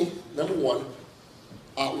fully, number one.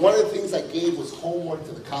 One of the things I gave was homework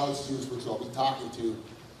to the college students, which I'll be talking to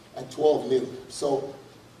at 12 noon. So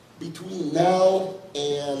between now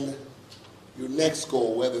and your next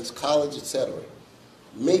goal, whether it's college, etc.,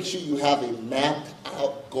 make sure you have a mapped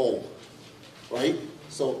out goal, right?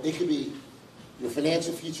 So it could be your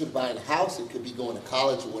financial future to buying a house, it could be going to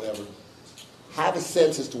college or whatever. Have a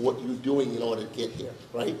sense as to what you're doing in order to get here,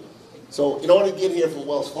 right? So in order to get here from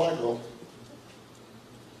Wells Fargo,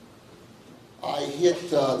 I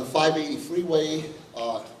hit the 580 freeway,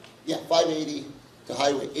 580 to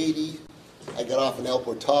Highway 80. I got off in El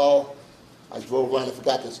Portal. I drove around, I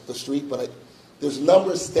forgot the street, but there's a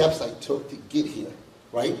number of steps I took to get here,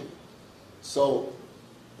 right? So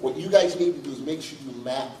what you guys need to do is make sure you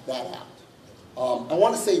map that out. I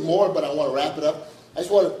want to say more, but I want to wrap it up. I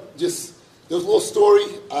just want to there's a little story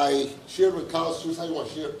I shared with college students. I want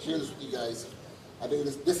to share this with you guys. I think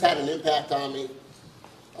this had an impact on me.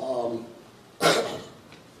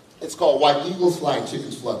 It's called Why Eagles Fly and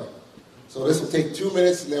Chickens Flutter. So this will take 2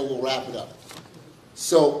 minutes and then we'll wrap it up.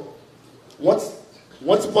 So once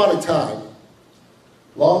upon a time,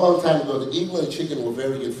 long time ago, the eagle and the chicken were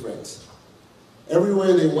very good friends.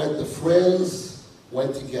 Everywhere they went, the friends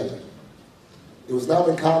went together. It was not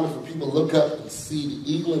uncommon for people to look up and see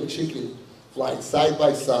the eagle and chicken flying side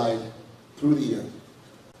by side through the air.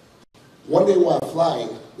 One day while flying,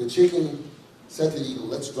 the chicken said to the eagle,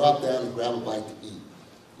 "Let's drop down and grab a bite to eat.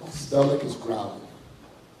 My stomach is growling."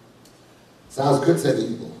 "Sounds good," said the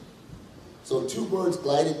eagle. So 2 birds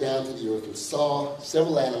glided down to the earth and saw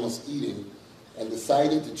several animals eating and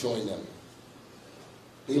decided to join them.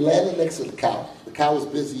 They landed next to the cow. The cow was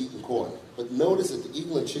busy eating corn, but noticed that the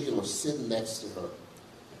eagle and chicken were sitting next to her.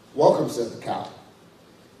 "Welcome," said the cow.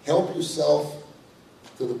 "Help yourself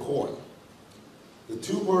to the corn." The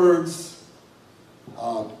 2 birds,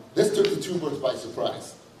 this took the 2 birds by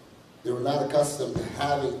surprise. They were not accustomed to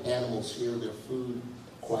having animals share their food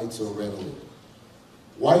quite so readily.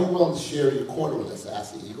 "Why are you willing to share your corn with us?"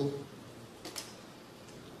 asked the eagle.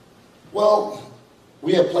 "Well,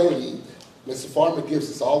 we have plenty to eat. Mr. Farmer gives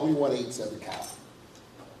us all we want to eat," said the cow.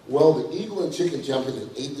 Well, the eagle and chicken jumped in and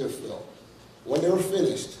ate their fill. When they were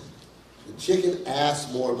finished, the chicken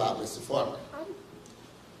asked more about Mr. Farmer.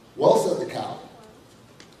 "Well," said the cow,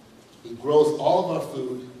 "he grows all of our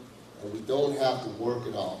food and we don't have to work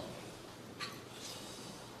at all."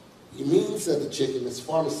 "You mean," said the chicken, "Mr.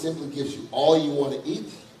 Farmer simply gives you all you want to eat?"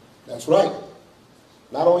 "That's right.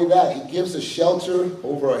 Not only that, he gives us shelter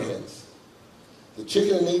over our heads." The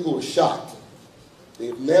chicken and the eagle were shocked.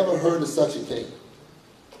 They've never heard of such a thing.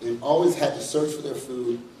 They've always had to search for their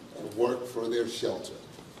food and work for their shelter.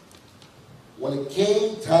 When it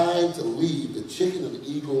came time to leave, the chicken and the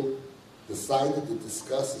eagle decided to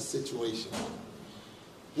discuss the situation.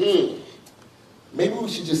 "Maybe we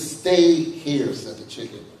should just stay here," said the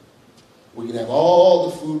chicken. "We can have all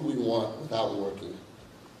the food we want without working.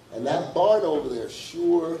 And that barn over there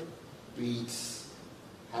sure beats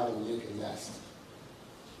having to make a nest.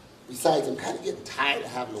 Besides, I'm kind of getting tired of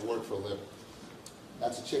having to work for a living."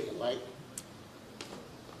 That's a chicken, right?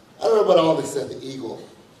 "I don't know about all this," said the eagle.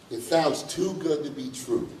 "It sounds too good to be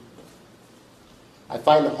true. I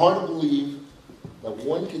find it hard to believe that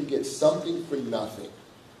one can get something for nothing.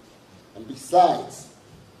 And besides,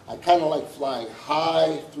 I kind of like flying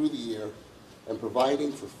high through the air and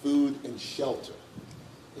providing for food and shelter.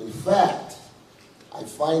 In fact, I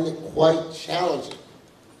find it quite challenging."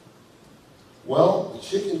 Well, the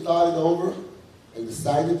chicken thought it over and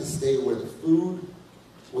decided to stay where the food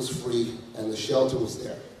was free and the shelter was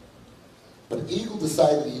there. But the eagle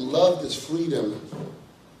decided he loved his freedom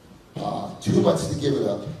too much to give it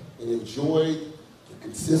up and enjoyed the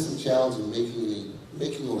consistent challenge of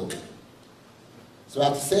making a living. So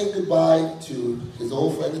after saying goodbye to his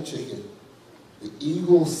old friend the chicken, the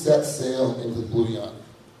eagle set sail into the blue yonder.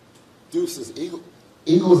 Deuces,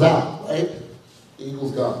 eagle's out, right?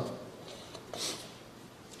 Eagle's gone.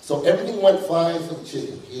 So everything went fine for the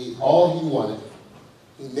chicken. He ate all he wanted.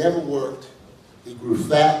 He never worked. He grew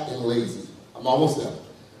fat and lazy. I'm almost done.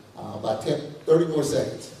 About 30 more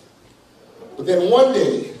seconds. But then one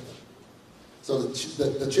day, so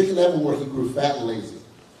the chicken never worked. He grew fat and lazy.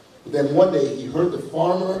 But then one day he heard the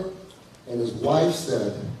farmer and his wife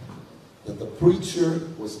said that the preacher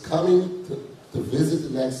was coming to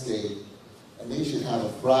visit the next day and they should have a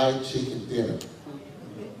fried chicken dinner.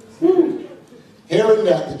 Hearing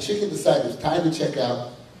that, the chicken decided it was time to check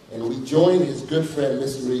out and rejoin his good friend,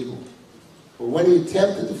 Mr. Eagle. But when he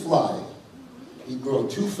attempted to fly, he'd grown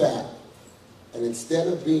too fat, and instead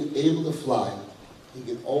of being able to fly, he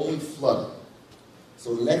could only flutter.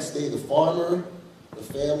 So the next day, the farmer, the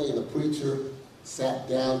family, and the preacher sat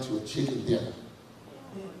down to a chicken dinner.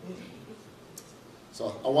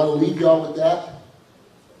 So I want to leave y'all with that.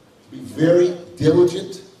 Be very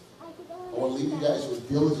diligent. I want to leave you guys with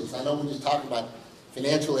diligence. I know we're just talking about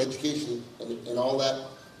financial education and all that,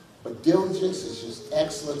 but diligence is just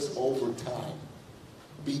excellence over time.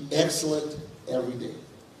 Be excellent every day.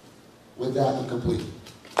 With that, I'm complete.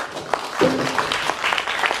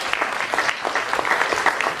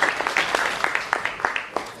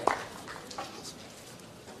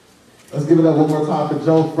 Let's give it up one more time for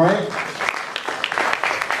Joe Frank.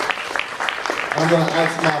 I'm going to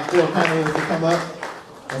ask my 4 panelists to come up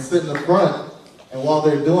and sit in the front. And while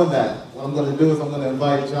they're doing that, what I'm going to do is I'm going to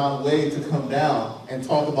invite John Wade to come down and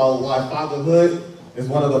talk about why fatherhood is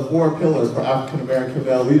one of the 4 pillars for African American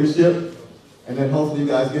male leadership. And then hopefully you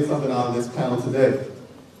guys get something out of this panel today.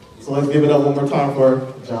 So let's give it up one more time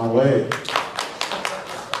for John Wade.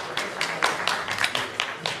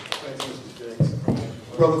 Thanks, Mr.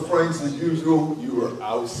 Shanks. Brother Franks, as usual, you are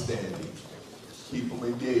outstanding. Keep them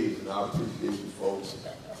engaged, and I appreciate you folks.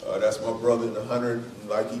 That's my brother in the 100, and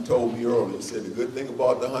like he told me earlier, he said the good thing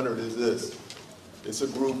about the 100 is this. It's a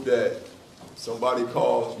group that somebody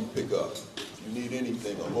calls, you pick up. If you need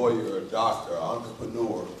anything, a lawyer, a doctor, an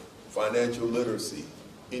entrepreneur, financial literacy,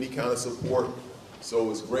 any kind of support.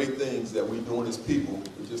 So it's great things that we doing as people,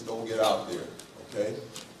 we just don't get out there, okay?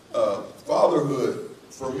 Fatherhood,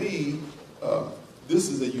 for me, this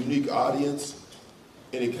is a unique audience,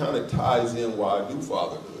 and it kind of ties in why I do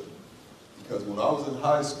fatherhood. Because when I was in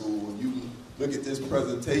high school, when you look at this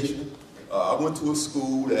presentation, I went to a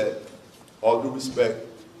school that, all due respect,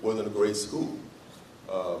 wasn't a great school.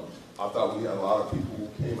 I thought we had a lot of people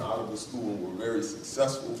who came out of the school and were very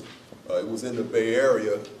successful. It was in the Bay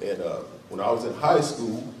Area, and when I was in high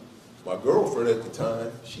school, my girlfriend at the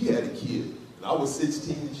time, she had a kid. And I was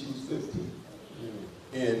 16 and she was 15.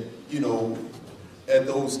 And, you know, at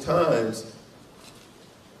those times,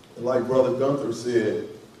 like Brother Gunter said,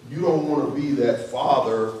 you don't want to be that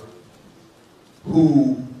father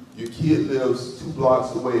who your kid lives 2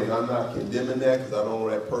 blocks away, and I'm not condemning that because I don't know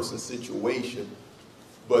that person's situation,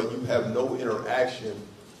 but you have no interaction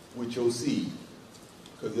with your seed.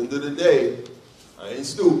 Because at the end of the day, I ain't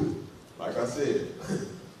stupid. Like I said,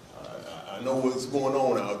 I know what's going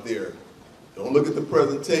on out there. Don't look at the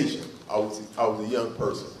presentation. I was a young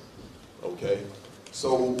person, okay?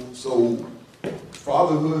 So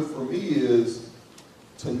fatherhood for me is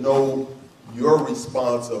to know your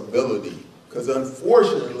responsibility. Because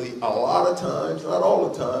unfortunately, a lot of times, not all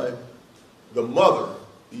the time, the mother,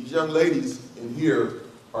 these young ladies in here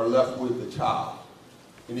are left with the child.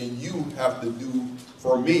 And then you have to do,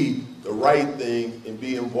 for me, the right thing and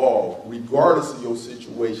be involved, regardless of your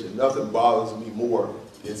situation. Nothing bothers me more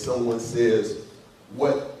than someone says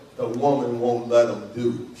what the woman won't let them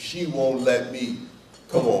do. She won't let me.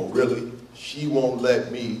 Come on, really? She won't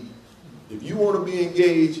let me. If you want to be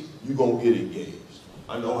engaged, you're going to get engaged.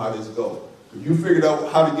 I know how this goes. If you figured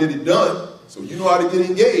out how to get it done, so you know how to get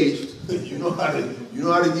engaged, you know how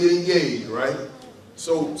to get engaged, right?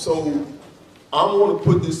 So I want to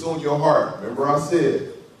put this on your heart. Remember I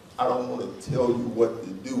said, I don't want to tell you what to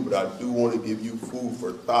do, but I do want to give you food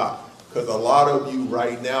for thought. Because a lot of you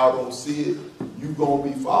right now don't see it. You're going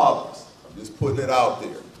to be fathers. I'm just putting it out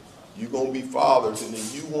there. You're going to be fathers, and then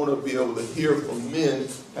you want to be able to hear from men,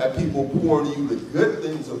 have people pour into you the good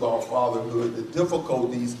things about fatherhood, the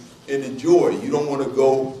difficulties, and the joy. You don't want to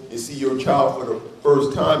go and see your child for the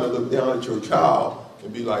first time and look down at your child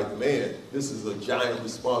and be like, man, this is a giant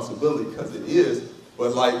responsibility, because it is.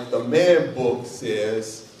 But like the man book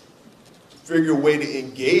says, figure a way to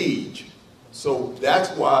engage. So that's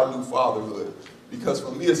why I do fatherhood. because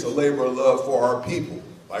for me it's a labor of love for our people.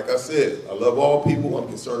 Like I said, I love all people, I'm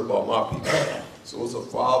concerned about my people. So it's a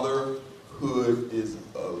fatherhood is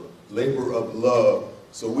a labor of love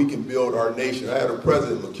so we can build our nation. I had a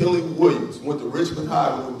president, McKinley Williams, went to Richmond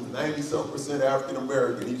High, who was 90-something% African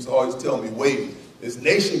American. He used to always tell me, wait, it's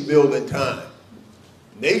nation building time.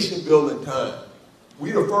 Nation building time.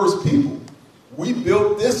 We the first people. We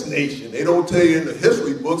built this nation. They don't tell you in the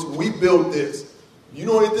history books, we built this. You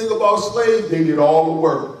know anything about slaves? They did all the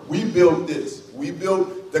work. We built this. We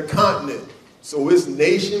built the continent. So it's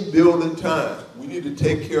nation building time. We need to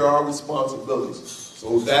take care of our responsibilities.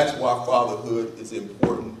 So that's why fatherhood is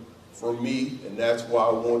important for me, and that's why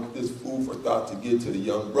I want this food for thought to get to the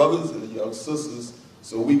young brothers and the young sisters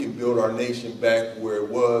so we can build our nation back where it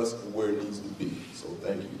was and where it needs to be. So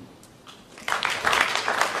thank you.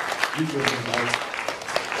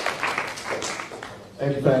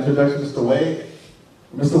 Thank you for the introduction, Mr. Wade.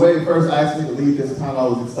 Mr. Wade first asked me to lead this panel. I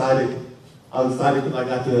was excited. I was excited because I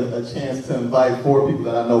got a chance to invite 4 people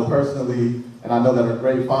that I know personally and I know that are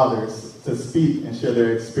great fathers to speak and share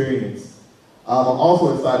their experience. I'm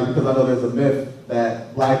also excited because I know there's a myth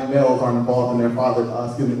that black males aren't involved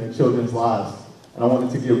in their children's lives. And I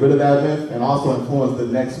wanted to get rid of that myth and also influence the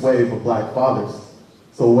next wave of black fathers.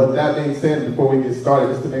 So with that being said, before we get started,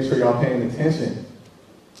 just to make sure y'all paying attention,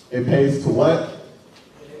 it pays to what?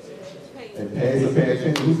 It pays to pay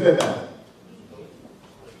attention. Who said that?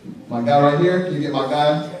 My guy right here. Can you get my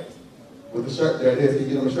guy with the shirt? There it is. Can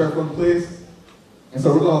you get him a shirt for me, please? And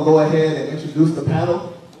so we're going to go ahead and introduce the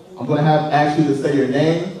panel. I'm going to ask you to say your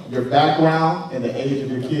name, your background, and the age of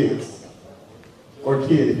your kids. Or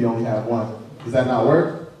kid if you only have one. Does that not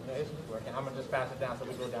work? No, it's working. I'm going to just pass it down so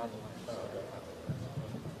we go down the line.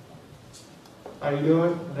 How you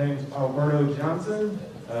doing? My name's Alberto Johnson.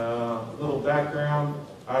 A little background.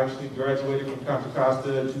 I actually graduated from Contra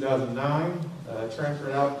Costa in 2009.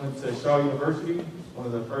 Transferred out into Shaw University, one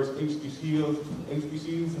of the first HBCUs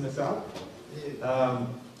in the South.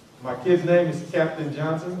 My kid's name is Captain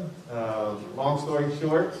Johnson. Long story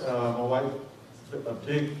short, my wife, a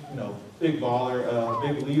big baller,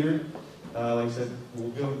 big leader. Like I said,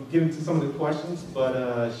 we'll get into some of the questions,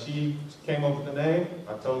 but she came up with the name.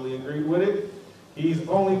 I totally agreed with it. He's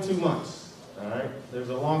only 2 months. All right. There's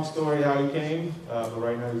a long story how he came, but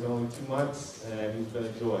right now he's only 2 months, and he's been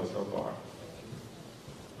a joy so far.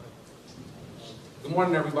 Good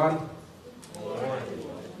morning, everybody. Good morning.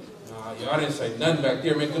 Y'all didn't say nothing back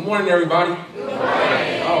there, man. Good morning, everybody. Good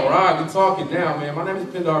morning. All right, we're talking now, man. My name is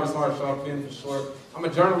Pendarvis Harshaw, Penn for short. I'm a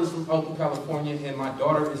journalist from Oakland, California, and my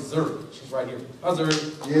daughter is Zuri. She's right here. Hi, Zuri.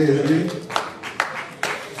 Yeah,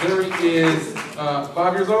 Zuri is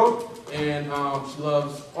 5 years old, and she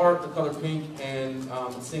loves art, the color pink, and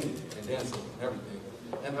singing and dancing and everything.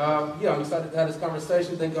 And yeah, I'm excited to have this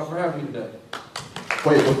conversation. Thank y'all for having me today.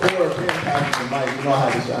 Wait, before Penn passes the mic, you know I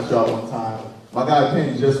had to shout y'all one time. My guy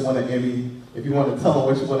Penn just won an Emmy. If you want to tell him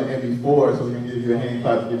what you won an Emmy for, so we can give you a hand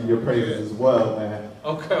clap and give you your praises as well, man.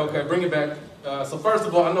 Okay, bring it back. So first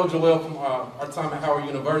of all, I know Joel from our time at Howard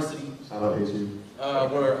University. Shout out HU.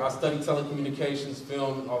 Where I studied telecommunications,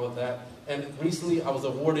 film, and all of that. And recently I was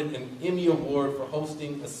awarded an Emmy Award for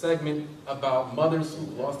hosting a segment about mothers who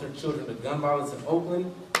lost their children to gun violence in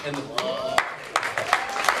Oakland. And the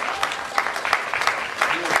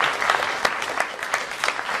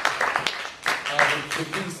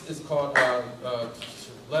piece is called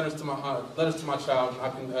Letters to My Child. I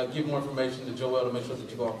can give more information to Joel to make sure that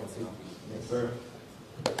you all can see the piece. Yes, sir.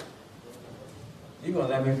 You gonna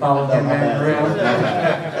let me follow that man around?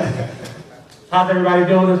 How's everybody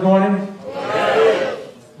doing this morning?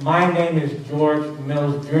 My name is George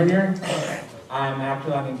Mills Jr. I'm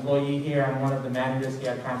actually an employee here. I'm one of the managers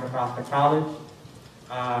here at Contra Costa College.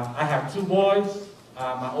 I have 2 boys.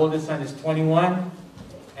 My oldest son is 21,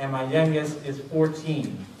 and my youngest is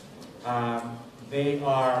 14. They're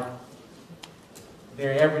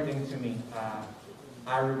everything to me.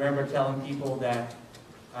 I remember telling people that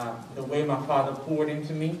the way my father poured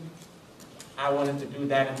into me, I wanted to do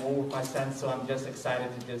that and more with my son, so I'm just excited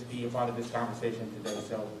to just be a part of this conversation today.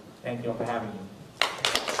 So thank you all for having me.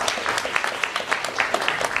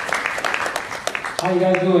 How you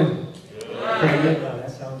guys doing? Pretty good. Oh,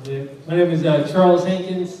 that sounds good. My name is Charles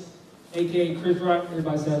Hankins, a.k.a. Chris Rock.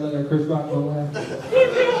 Everybody say I look like Chris Rock, don't laugh.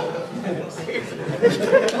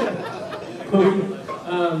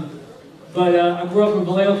 But I grew up in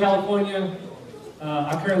Vallejo, California.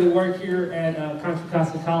 I currently work here at Contra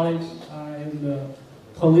Costa College. I am the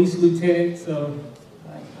police lieutenant, so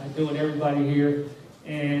I deal with everybody here.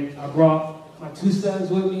 And I brought my 2 sons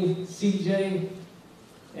with me, CJ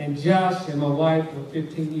and Josh, and my wife for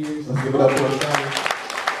 15 years. Let's give it up for our family.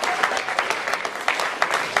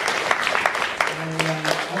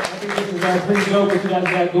 guys pretty dope what you guys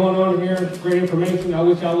got going on here. Great information. I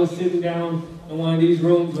wish I was sitting down in one of these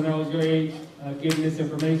rooms when I was your age, giving this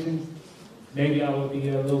information. Maybe I would be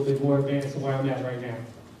a little bit more advanced than where I'm at right now.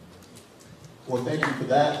 Well, thank you for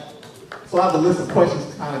that. So I have a list of questions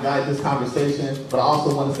to kind of guide this conversation, but I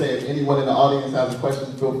also want to say if anyone in the audience has a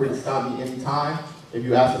question, feel free to stop me anytime. If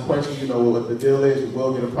you ask a question, you know what the deal is. You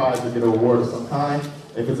will get a prize or get a reward of some kind.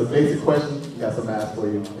 If it's a basic question, we got some math for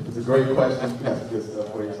you. If it's a great question, we got some good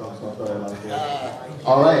stuff for you. So I'm just going to throw that out there.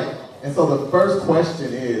 All right. And so the first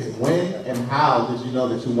question is, when and how did you know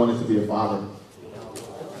that you wanted to be a father?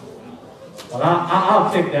 Well,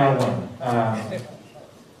 I'll take that one.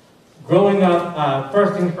 Growing up,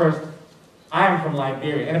 first things first, I am from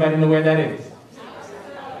Liberia. Anybody know where that is?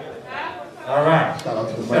 All right. Shout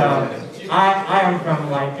out to the So, I am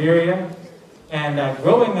from Liberia, and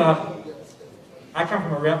growing up, I come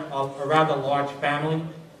from a rather large family,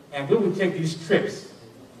 and we would take these trips.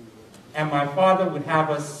 And my father would have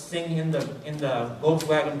us sing in the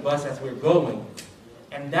Volkswagen bus as we were going.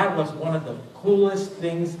 And that was one of the coolest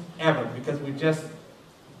things ever, because we're just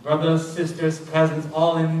brothers, sisters, cousins,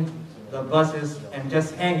 all in the buses and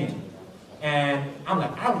just hanging. And I'm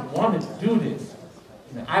like, I want to do this.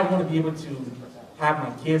 You know, I want to be able to have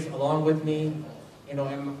my kids along with me. You know,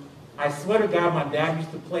 and I swear to God, my dad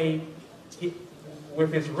used to play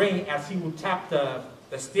with his ring as he would tap the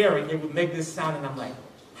steering. It would make this sound, and I'm like,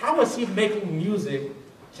 how was he making music,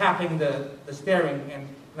 tapping the steering? And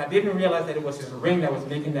I didn't realize that it was his ring that was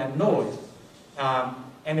making that noise.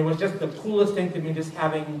 And it was just the coolest thing to me, just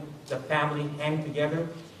having the family hang together.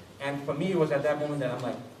 And for me, it was at that moment that I'm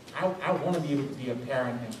like, I want to be able to be a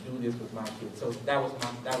parent and do this with my kids. So that was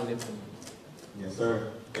it for me. Yes,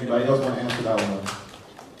 sir. Anybody else want to answer that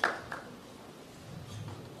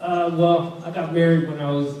one? Well, I got married when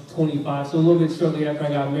I was 25, so a little bit shortly after I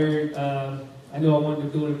got married, I knew I wanted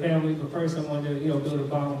to build a family, but first I wanted to, build a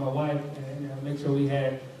bond with my wife and make sure we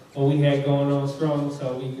had what we had going on strong,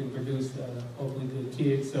 so we could produce hopefully good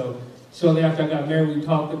kids. So shortly after I got married, we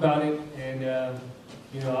talked about it, and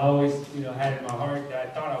I always had in my heart that I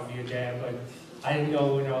thought I would be a dad, but I didn't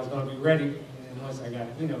know when I was going to be ready. And then once I got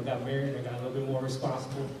married, I got a little bit more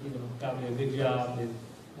responsible. Got me a good job and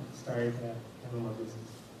started having my business.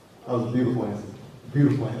 That was a beautiful answer.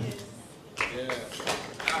 Beautiful answer. Yeah.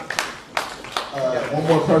 One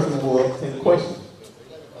more person and we'll take a question.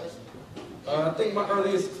 I think my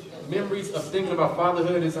earliest memories of thinking about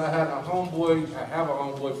fatherhood is I have a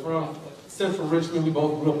homeboy from Central Richmond. We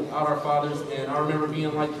both grew up without our fathers, and I remember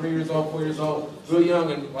being like 3 years old, 4 years old, real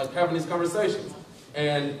young, and like having these conversations.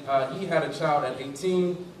 And he had a child at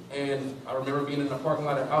 18, and I remember being in the parking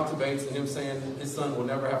lot at Altabates and him saying his son will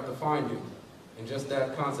never have to find you. And just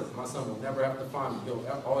that concept, my son will never have to find me.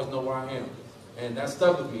 He'll always know where I am. And that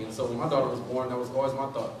stuck with me. And so when my daughter was born, that was always my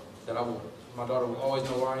thought, that my daughter will always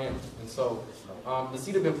know where I am. And so the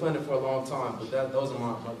seed had been planted for a long time, but those are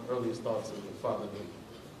my earliest thoughts of fatherhood.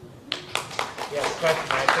 Yes, question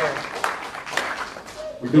right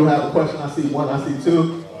there. We do have a question. I see one, I see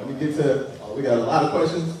two. Let me get to, we got a lot of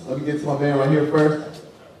questions. Let me get to my man right here first.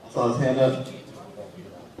 I saw his hand up.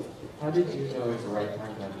 How did you know it's the right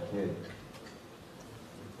time to have a kid?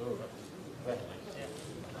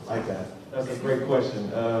 I like that. That's a great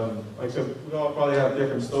question. Like I said, we all probably have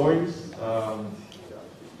different stories.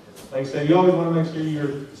 Like I said, you always want to make sure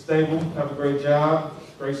you're stable, have a great job,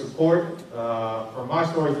 great support. For my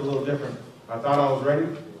story, it's a little different. I thought I was ready.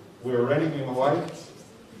 We were ready, me and my wife,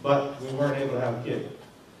 but we weren't able to have a kid.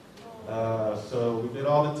 So we did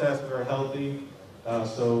all the tests, we were healthy.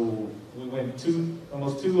 So we went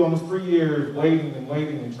almost 3 years waiting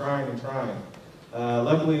and trying.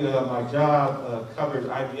 Luckily, my job covered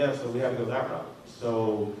IVF, so we had to go that route.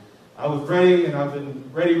 So I was ready, and I've been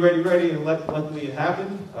ready, and luckily it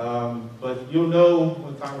happened. But you'll know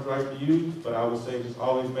when time is right for you, but I would say just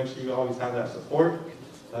always make sure you always have that support.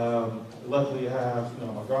 Luckily, I have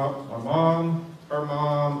my mom, her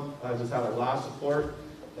mom, I just had a lot of support.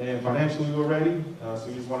 And financially, we were ready, so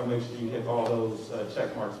you just want to make sure you hit all those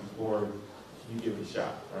check marks before you give it a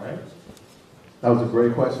shot, all right? That was a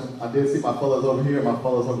great question. I did see my fellows over here, my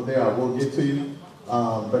fellows over there. I will get to you.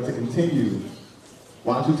 But to continue,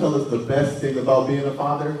 why don't you tell us the best thing about being a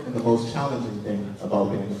father and the most challenging thing about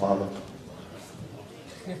being a father?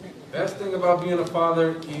 Best thing about being a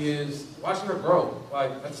father is watching her grow. Like,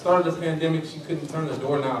 at the start of the pandemic, she couldn't turn the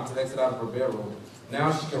doorknob to exit out of her bedroom.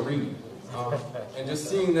 Now she can read. And just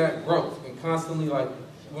seeing that growth and constantly, like,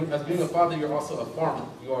 as being a father, you're also a farmer.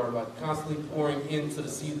 You are, like, constantly pouring into the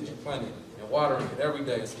seed that you're planting and watering it every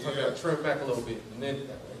day. Sometimes you got to trim back a little bit. And then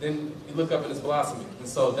then you look up and it's blossoming. And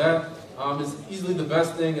so that is easily the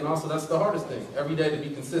best thing, and also that's the hardest thing. Every day to be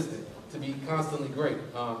consistent, to be constantly great,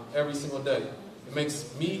 every single day. It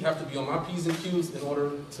makes me have to be on my P's and Q's in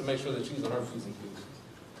order to make sure that she's on her P's and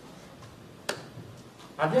Q's.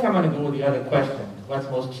 I think I'm going to go with the other question. What's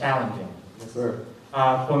most challenging? Yes, sir.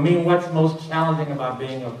 For me, what's most challenging about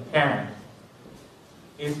being a parent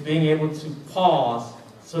is being able to pause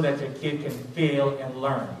so that your kid can feel and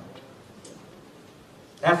learn.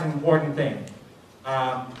 That's an important thing.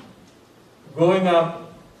 Growing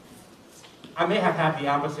up, I may have had the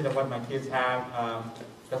opposite of what my kids have,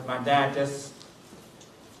 because my dad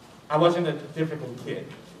I wasn't a difficult kid,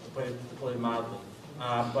 to put it mildly.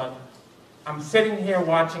 But I'm sitting here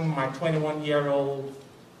watching my 21-year-old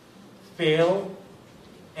fail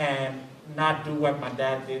and not do what my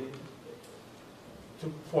dad did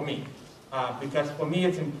for me. Because for me,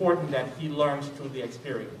 it's important that he learns through the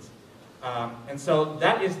experience. And so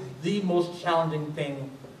that is the most challenging thing,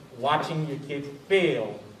 watching your kid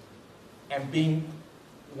fail and being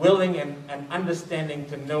willing and understanding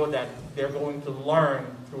to know that they're going to learn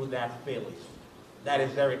through that failure. That is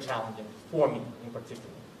very challenging for me in particular.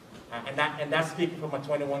 And that's speaking from a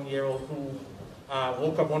 21-year-old who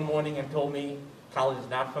woke up one morning and told me, college is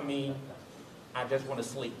not for me, I just want to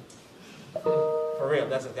sleep. For real,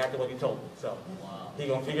 that's exactly what he told me. So he's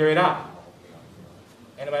going to figure it out.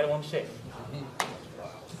 Anybody want to shake?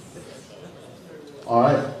 All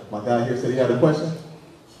right, my guy here said he had a question.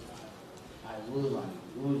 What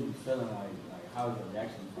was you feeling like how was your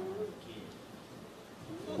reaction to find out the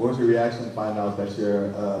kid? What was your reaction to find out that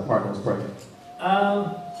your partner was pregnant?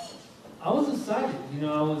 I was excited. You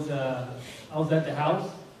know, I was at the house,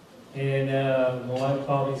 and my wife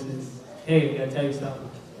called me and says, "Hey, I gotta tell you something.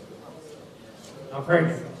 I'm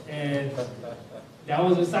pregnant." And that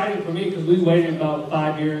was exciting for me because we waited about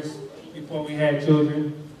 5 years before we had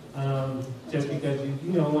children, just because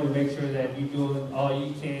you want to make sure that you're doing all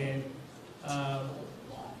you can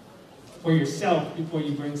for yourself before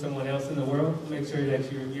you bring someone else in the world. Make sure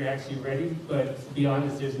that you're actually ready. But to be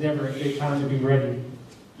honest, there's never a good time to be ready.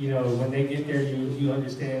 You know, when they get there, you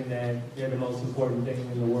understand that they're the most important thing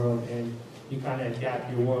in the world, and you kind of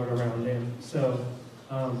adapt your world around them. So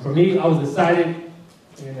for me, I was excited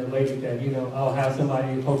and elated that, I'll have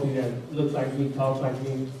somebody hopefully that looks like me, talks like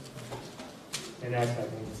me, and acts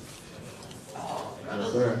like me.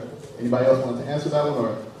 Yes, sir. Anybody else want to answer that one,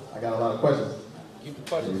 or I got a lot of questions? Keep the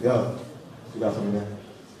questions. Here we go. You got something there?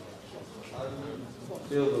 How do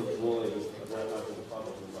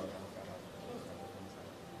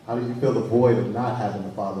you feel the void of not having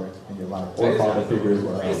a father in your life, or father figures?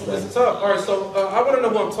 It's tough. All right, so I want to know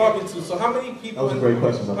who I'm talking to. So how many people? That was a great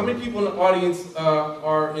question. How many people in the audience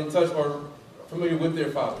are in touch or familiar with their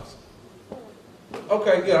fathers?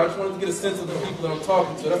 Okay, good. I just wanted to get a sense of the people that I'm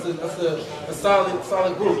talking to. That's a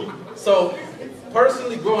solid group. So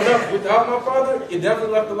personally, growing up without my father, it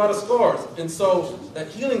definitely left a lot of scars. And so that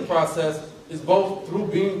healing process is both through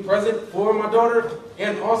being present for my daughter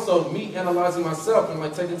and also me analyzing myself and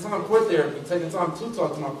like taking time for therapy, taking time to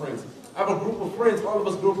talk to my friends. I have a group of friends, all of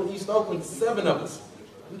us grew up in East Oakland, 7 of us.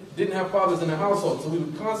 We didn't have fathers in the household, so we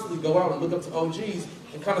would constantly go out and look up to OGs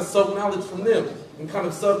and kind of soak knowledge from them and kind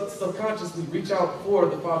of subconsciously reach out for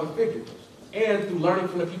the father figure. And through learning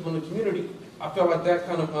from the people in the community, I felt like that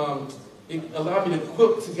kind of it allowed me to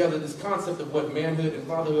quilt together this concept of what manhood and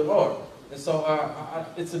fatherhood are. And so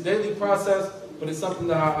it's a daily process, but it's something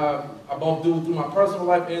that I both do through my personal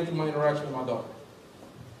life and through my interaction with my daughter.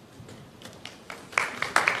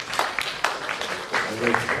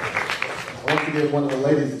 I want to give one of the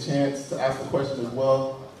ladies a chance to ask a question as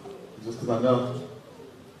well, just because I know.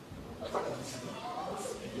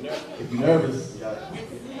 If you're nervous, you got it.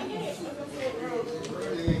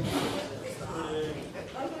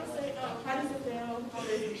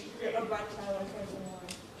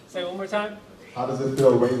 Say it one more time. How does it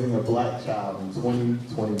feel raising a black child in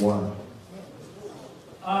 2021?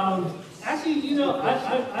 Actually,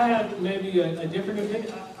 I have maybe a different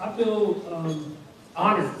opinion. I feel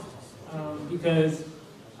honored because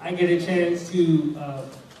I get a chance to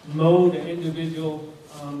mold an individual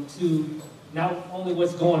to not only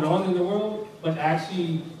what's going on in the world, but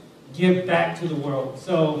actually give back to the world.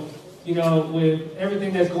 So, with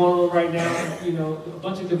everything that's going on right now, a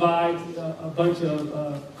bunch of divides, a bunch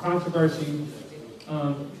of controversy,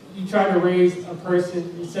 you try to raise a person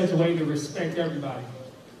in such a way to respect everybody.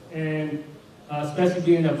 And especially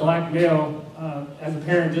being a black male, as a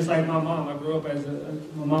parent, just like my mom, I grew up as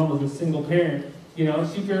my mom was a single parent. She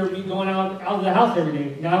feared me going out of the house every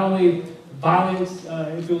day. Not only violence,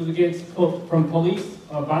 if it was from police,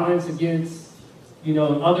 or violence against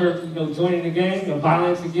other, joining the gang,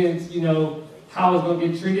 violence against, how it's going to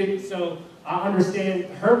get treated. So I understand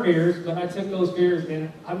her fears, but I took those fears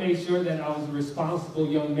and I made sure that I was a responsible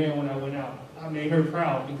young man when I went out. I made her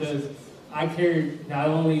proud because I carried not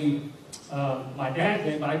only my dad's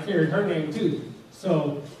name, but I carried her name too.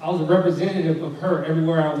 So I was a representative of her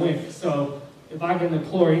everywhere I went. So if I can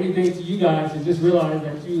implore anything to you guys, is just realize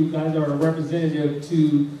that you guys are a representative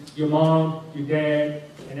to your mom, your dad,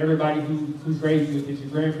 and everybody who's raised you. If it's your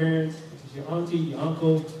grandparents, if it's your auntie, your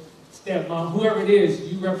uncle, stepmom, whoever it is,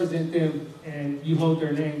 you represent them and you hold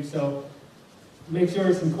their name. So make sure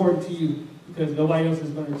it's important to you because nobody else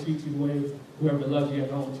is going to treat you the way whoever loves you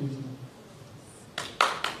at home treats you.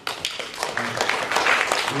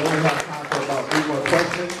 We only have time for about 3 more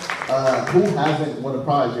questions. Who hasn't won a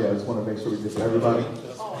prize yet? I just want to make sure we get to everybody.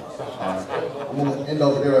 I'm going to end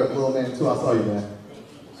over there at Little Man too. I saw you, man.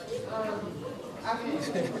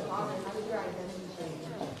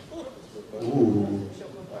 Ooh.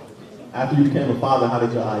 After you became a father, how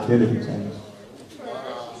did your identity change?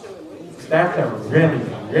 That's a really,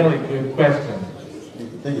 really good question. You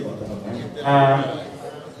need to think about that, man.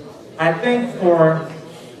 I think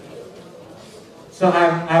so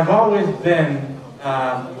I've always been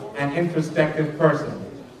an introspective person.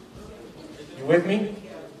 You with me?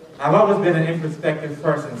 I've always been an introspective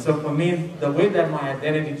person. So for me, the way that my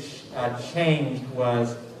identity changed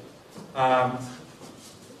was I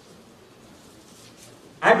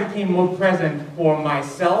became more present for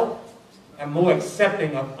myself and more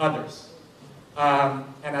accepting of others.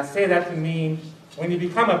 And I say that to mean when you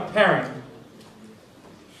become a parent,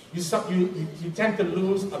 you tend to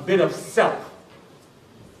lose a bit of self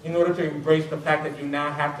in order to embrace the fact that you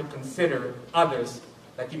now have to consider others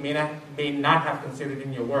that you may not have considered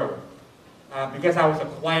in your world. Because I was a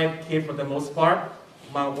quiet kid for the most part,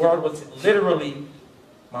 my world was literally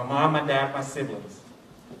my mom, my dad, my siblings.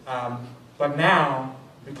 But now,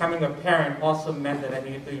 becoming a parent also meant that I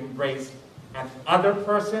needed to embrace an other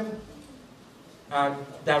person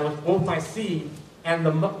that was both my seed and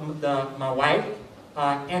my wife,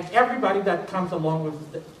 and everybody that comes along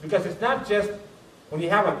with it. Because it's not just, when you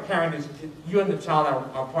have a parent, you and the child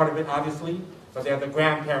are part of it, obviously, but they're the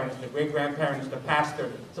grandparents, the great-grandparents, the pastor.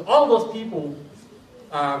 So all those people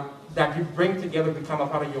that you bring together become a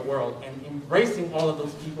part of your world. And embracing all of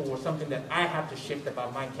those people was something that I had to shift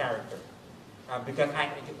about my character. Because,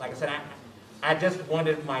 like I said, I just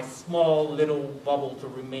wanted my small little bubble to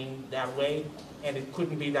remain that way, and it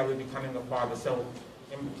couldn't be that way becoming a father. So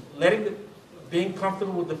being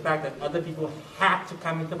comfortable with the fact that other people had to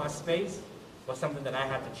come into my space was something that I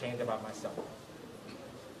had to change about myself.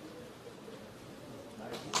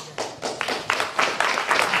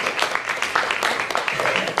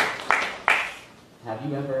 Have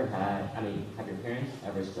you ever have your parents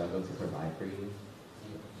ever struggled to provide for you?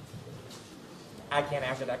 I can't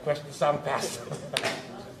answer that question, so I'm passing.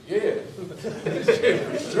 Yeah,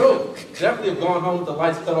 it's true. Definitely have gone home with the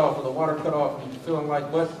lights cut off or the water cut off and feeling like,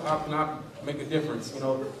 how can I make a difference,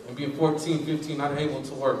 and being 14, 15, not able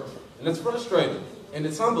to work. And it's frustrating, and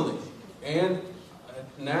it's humbling. And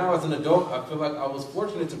now as an adult, I feel like I was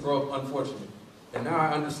fortunate to grow up unfortunate. And now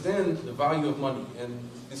I understand the value of money and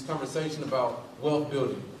this conversation about wealth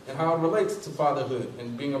building and how it relates to fatherhood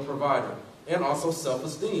and being a provider and also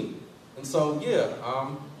self-esteem. And so,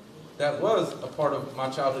 that was a part of my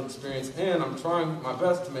childhood experience, and I'm trying my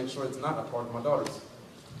best to make sure it's not a part of my daughter's.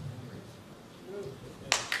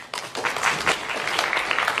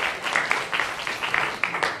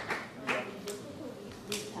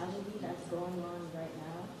 Brutality that's going on right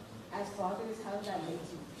now, as fathers, how does that make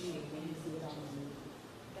you feel when you see it on the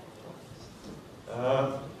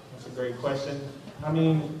news? That's a great question. I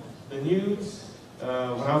mean, the news, when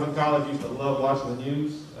I was in college, I used to love watching the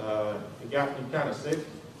news. It got me kind of sick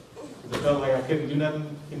because I felt like I couldn't do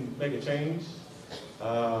nothing to make a change.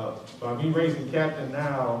 By me raising Captain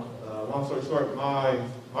now, long story short, my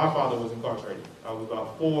father was incarcerated. I was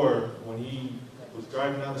about 4 when he was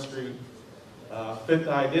driving down the street, fit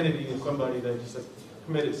the identity of somebody that just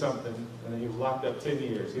committed something, and then he was locked up 10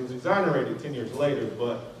 years. He was exonerated 10 years later,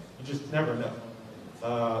 but you just never know.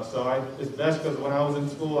 So it's best because when I was in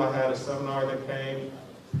school, I had a seminar that came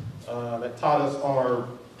that taught us our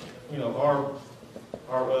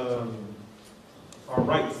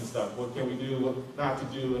rights and stuff. What can we do, what not to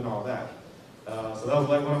do, and all that. So that was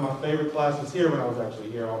like one of my favorite classes here when I was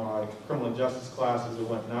actually here, all my criminal justice classes and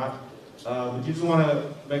whatnot. But you just want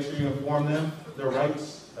to make sure you inform them their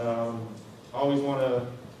rights. Always want to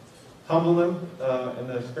humble them in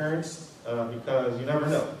the experience because you never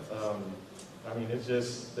know. I mean, it's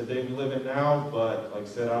just the day we live in now, but like I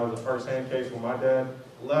said, I was a first-hand case when my dad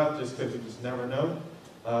left just because you just never know.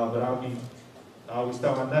 But I always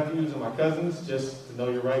tell my nephews and my cousins just to know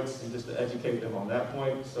your rights and just to educate them on that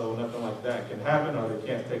point so nothing like that can happen or they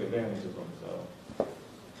can't take advantage of them. So.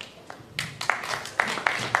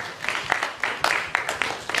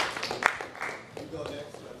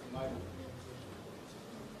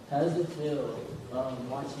 How does it feel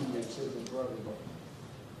watching your children grow?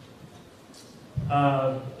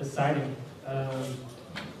 Exciting.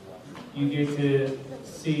 You get to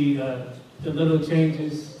see the little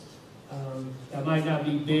changes that might not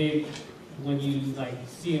be big when you like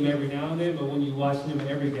see them every now and then, but when you watch them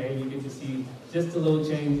every day, you get to see just the little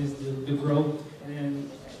changes, the growth. And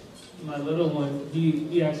my little one,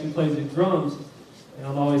 he actually plays the drums, and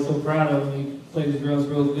I'm always so proud of him. He plays the drums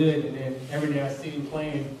real good, and then every day I see him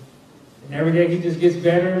playing, and every day he just gets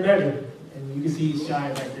better and better. And you can see he's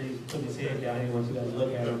shy back there. He's putting his head down. He wants you guys to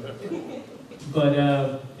look at him.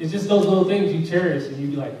 But it's just those little things you cherish, and you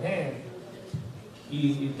be like, man.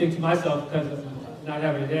 You think to myself, because of not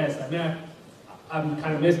having a dad, it's like, man, I'm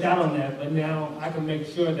kind of missed out on that. But now I can make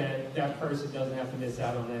sure that that person doesn't have to miss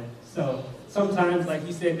out on that. So sometimes, like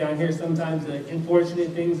you said down here, sometimes the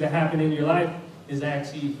unfortunate things that happen in your life is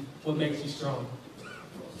actually what makes you strong.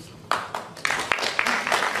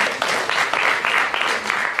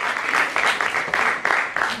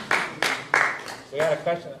 We got a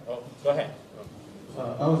question. Oh, go ahead.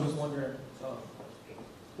 I was just wondering,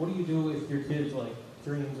 what do you do if your kids' like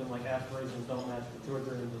dreams and like aspirations don't match what your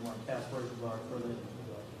dreams and like aspirations are for them?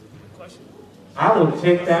 Question. I will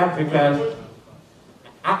take that because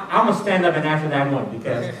I'm gonna stand up and answer that one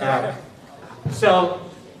because so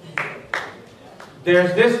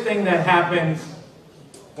there's this thing that happens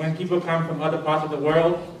when people come from other parts of the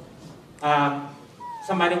world.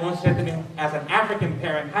 Somebody once said to me, as an African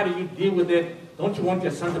parent, how do you deal with it? Don't you want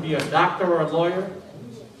your son to be a doctor or a lawyer?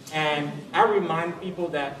 And I remind people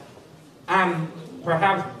that I'm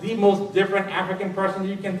perhaps the most different African person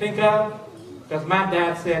you can think of, because my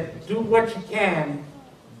dad said, do what you can,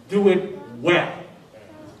 do it well,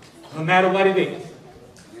 no matter what it is.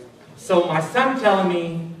 So my son telling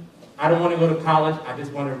me, I don't want to go to college, I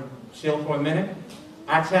just want to chill for a minute,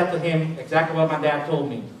 I said to him exactly what my dad told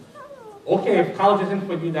me. Okay, if college isn't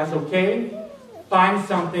for you, that's okay. Find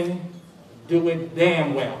something, do it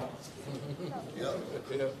damn well.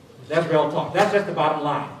 That's real talk. That's just the bottom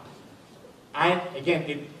line. I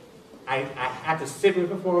had to sit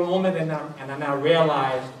with it for a moment, and then I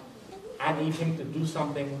realized I need him to do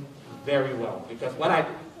something very well. Because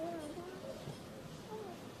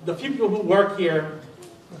the people who work here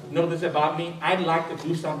know this about me. I'd like to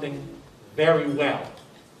do something very well.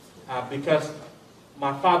 Because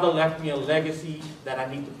my father left me a legacy that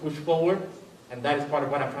I need to push forward, and that is part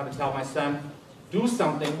of what I'm trying to tell my son. Do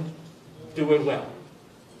something, do it well.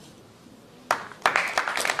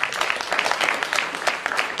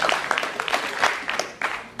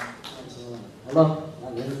 Hello?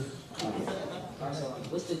 So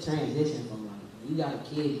what's the transition from like, you got a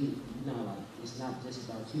kid, you know, like, it's not just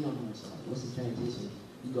about you no more, so like, what's the transition?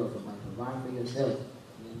 You go from like providing for yourself,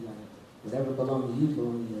 and then like, whatever belongs to you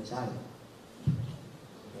belongs to your child.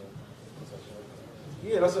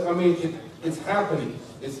 Yeah, it's happening.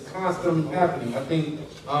 It's constantly happening. I think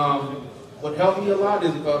what helped me a lot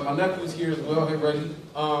is my nephew's here as well. Hey, Reggie.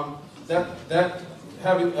 That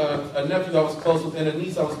having a nephew I was close with and a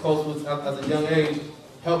niece I was close with as a young age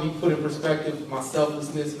helped me put in perspective my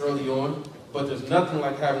selflessness early on. But there's nothing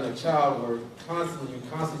like having a child where you're constantly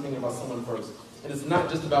thinking about someone first. And it's not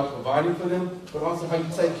just about providing for them, but also how you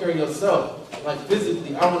take care of yourself. Like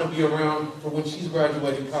physically, I want to be around for when she's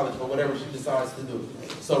graduating college or whatever she decides to do.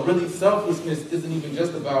 So really, selflessness isn't even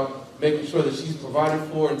just about making sure that she's provided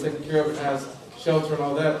for and taken care of and has shelter and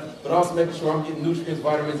all that, but also making sure I'm getting nutrients,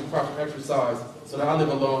 vitamins, and proper exercise so that I live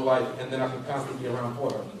a long life and then I can constantly be around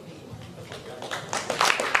for her.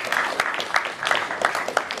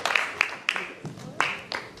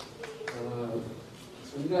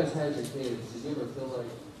 So when you guys had your kids, did you ever feel like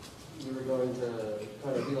you were going to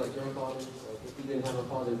kind of be like your father? Like if you didn't have a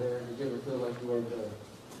father there, did you ever feel like you weren't going to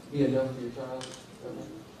be enough for your child?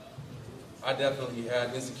 I definitely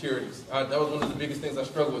had insecurities. That was one of the biggest things I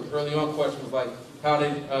struggled with. Early on, question was like, how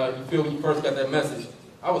did you feel when you first got that message?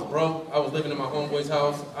 I was broke. I was living in my homeboy's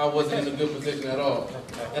house. I wasn't in a good position at all.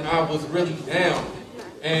 And I was really down.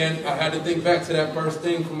 And I had to think back to that first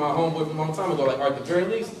thing from my homeboy from a long time ago. Like, all right, at the very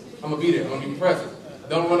least, I'm going to be there. I'm going to be present.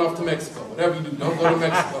 Don't run off to Mexico. Whatever you do, don't go to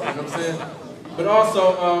Mexico. You know what I'm saying? But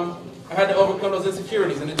also, I had to overcome those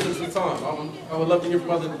insecurities, and it took some time. I would love to hear from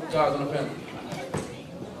other guys on the panel.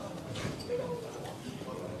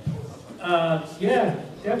 Yeah,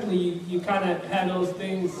 definitely. You kind of have those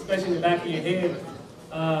things, especially in the back of your head.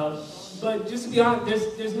 But just to be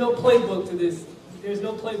honest, there's no playbook to this. There's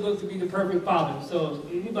no playbook to be the perfect father. So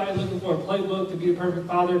anybody looking for a playbook to be the perfect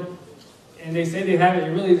father, and they say they have it,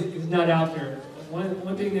 it really is not out there.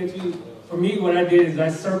 One thing that for me, what I did is I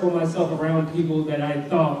circled myself around people that I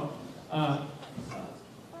thought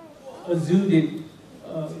exuded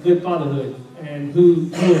good fatherhood, and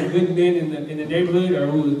who were good men in the neighborhood, or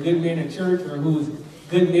who was good men at church, or who was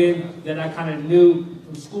good men that I kind of knew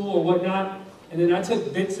from school or whatnot. And then I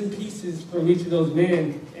took bits and pieces from each of those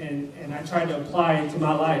men, and I tried to apply it to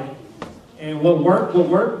my life. And what worked,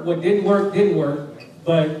 what didn't work.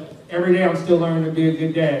 But every day I'm still learning to be a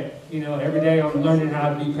good dad. You know, every day I'm learning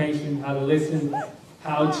how to be patient, how to listen,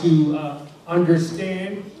 how to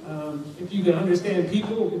understand. If you can understand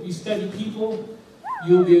people, if you study people,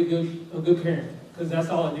 you'll be a good parent. Because that's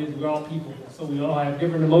all it is. We're all people. So we all have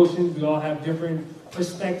different emotions. We all have different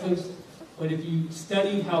perspectives. But if you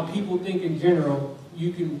study how people think in general,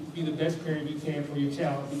 you can be the best parent you can for your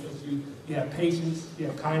child, because you have patience, you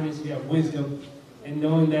have kindness, you have wisdom, and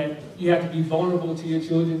knowing that you have to be vulnerable to your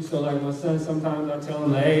children. So like my son, sometimes I tell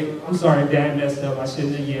him, like, hey, I'm sorry Dad messed up, I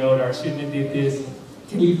shouldn't have yelled, or I shouldn't have did this.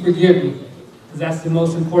 Can you forgive me? Because that's the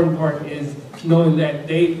most important part, is knowing that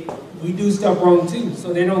we do stuff wrong too,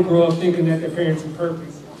 so they don't grow up thinking that their parents are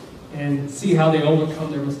perfect, and see how they overcome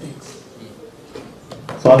their mistakes.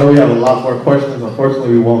 So I know we have a lot more questions.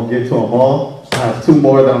 Unfortunately, we won't get to them all. I have two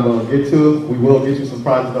more that I'm going to get to. We will get you some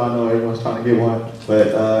prizes, though I know everyone's trying to get one.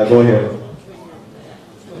 But go ahead.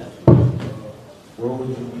 Where would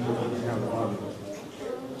you be if you didn't have a father?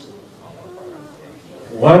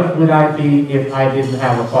 What would I be if I didn't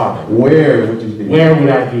have a father? Where would you be? Where would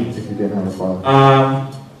I be if you didn't have a father?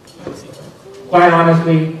 Quite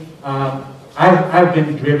honestly, I've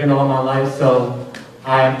been driven all my life, so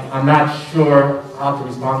I'm not sure how to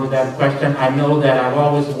respond to that question. I know that I've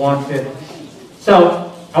always wanted,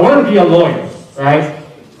 so I wanted to be a lawyer, right?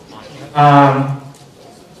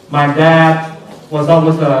 My dad was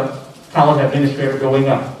always a college administrator growing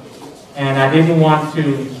up, and I didn't want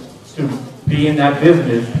to be in that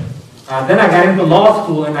business. Then I got into law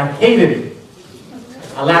school and I hated it.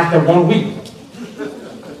 I lasted 1 week.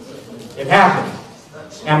 It happened.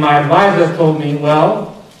 And my advisor told me, well,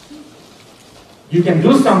 you can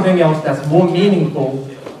do something else that's more meaningful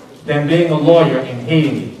than being a lawyer and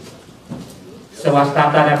hating it. So I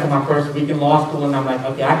stopped that after my first week in law school, and I'm like,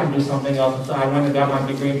 okay, I can do something else. So I went and got my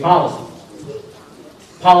degree in policy.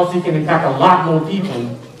 Policy can impact a lot more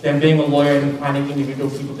people than being a lawyer and finding individual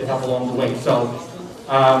people to help along the way. So,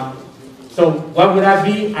 what would I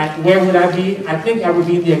be? Where would I be? I think I would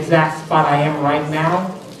be in the exact spot I am right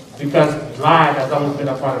now, because drive has always been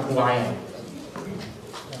a part of who I am.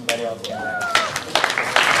 Anybody else can add?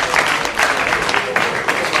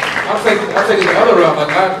 I'll take it the other route.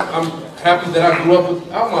 Like I'm happy that I grew up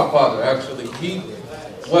without my father. Actually, he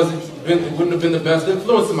wouldn't have been the best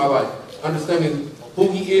influence in my life. Understanding who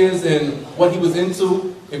he is and what he was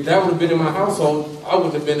into. If that would have been in my household, I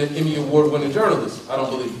wouldn't have been an Emmy Award-winning journalist. I don't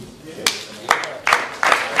believe.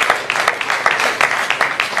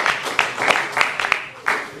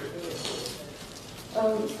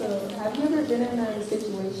 So have you ever been in a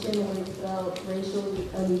situation where you felt racially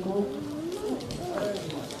unequal?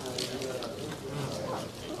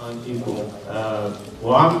 Unequal.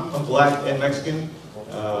 Well, I'm black and Mexican.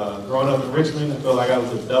 Growing up in Richmond, I feel like I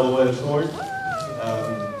was a double-edged sword.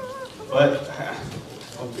 But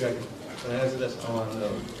hopefully I can answer this. I want to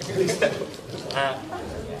know.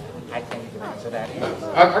 I can't even answer that.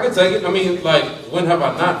 I can take it. I mean, like, when have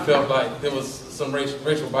I not felt like there was some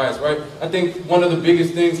racial bias, right? I think one of the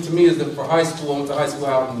biggest things to me is that for high school, I went to high school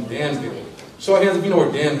out in Danville. Show of hands if you know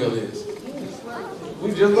where Danville is.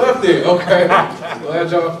 We just left there, okay. Glad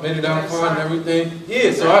y'all made it down fine and everything.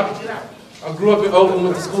 Yeah, so I grew up in Oakland,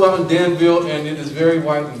 went to school out in Danville, and it is very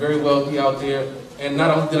white and very wealthy out there. And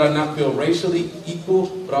not only did I not feel racially equal,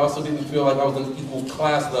 but I also didn't feel like I was on an equal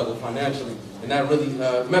class level financially. And that really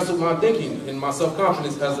messed with my thinking and my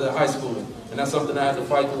self-confidence as a high schooler. And that's something I had to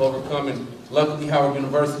fight to overcome. And luckily, Howard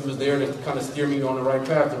University was there to kind of steer me on the right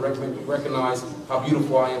path to recognize how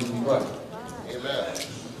beautiful I am to be black. Amen.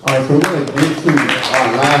 All right, so we're going to get to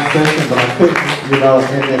our last session, but I couldn't,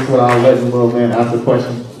 end this without letting the little man ask a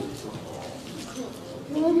question.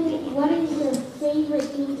 What is your favorite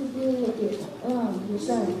thing to do with your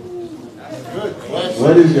son? Good question.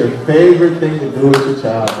 What is your favorite thing to do with your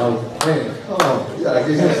child? Oh, man, come on. You got to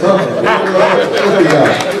give him something. What you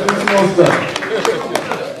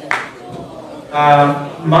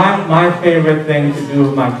got? My favorite thing to do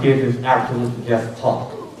with my kids is actually to just talk.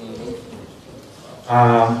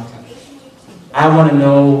 I want to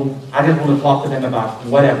know, I just want to talk to them about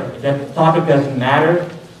whatever. The topic doesn't matter.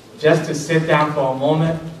 Just to sit down for a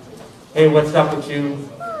moment. Hey, what's up with you?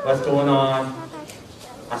 What's going on?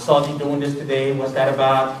 I saw you doing this today. What's that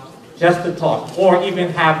about? Just to talk. Or even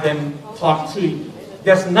have them talk to you.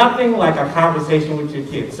 There's nothing like a conversation with your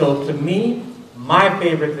kids. So to me, my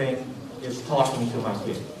favorite thing is talking to my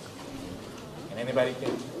kids. And anybody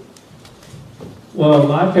can? Well,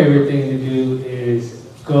 my favorite thing to do is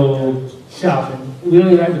go shopping. We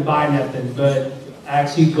don't even have to buy nothing, but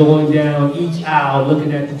actually going down each aisle,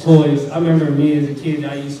 looking at the toys. I remember me as a kid,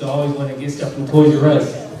 I used to always want to get stuff from Toys R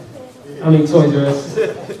Us. I mean, Toys R Us. So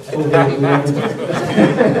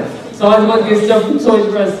I always want to get stuff from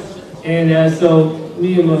Toys R Us. And so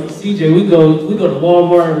me and CJ, we go to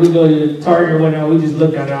Walmart, we go to Target or whatnot, we just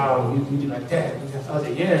look at the aisle, we be like, Dad. I was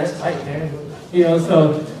like, yeah, that's tight, man. You know,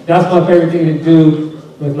 so that's my favorite thing to do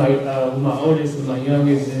with like my oldest and my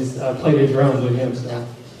youngest is play the drums with him. So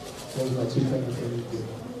those are my two favorite things to do.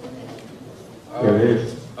 There it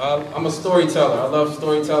is. I'm a storyteller. I love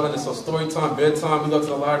storytelling, and so story time, bedtime, we go to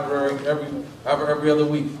the library every other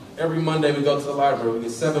week. Every Monday we go to the library. We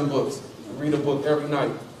get 7 books. We read a book every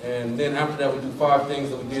night. And then after that, we do 5 things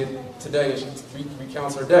that we did today, and she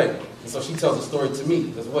recounts her day. And so she tells a story to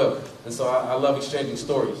me as well. And so I love exchanging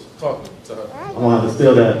stories, talking to her. I want to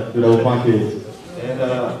steal that with my kids. And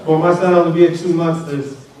for my son only being 2 months,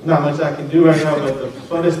 there's not much I can do right now, but the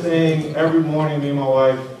funnest thing, every morning, me and my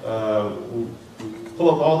wife, we pull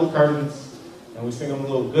up all the curtains, and we sing him a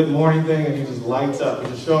little good morning thing, and he just lights up. We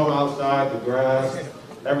just show him outside, the grass,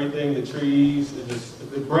 everything, the trees.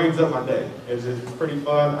 It brightens up my day. It's just pretty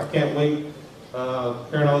fun. I can't wait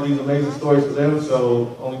hearing all these amazing stories for them.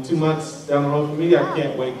 So only 2 months down the road for me, I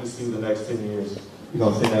can't wait to see the next 10 years. You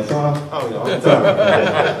gonna sing that song? Oh yeah, all the time.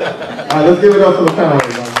 All right, let's give it up for the panel,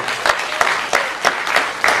 everybody.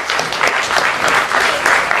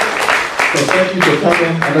 So thank you for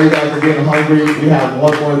coming. I know you guys are getting hungry. We have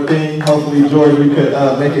one more thing. Hopefully, George, we could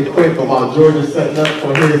make it quick. But while George is setting up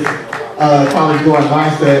for his college-going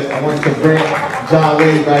mindset, I want to bring John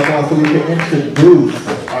Wade back on so we can introduce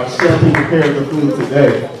our chef who prepared the food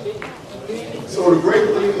today. So the great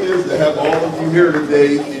thing is to have all of you here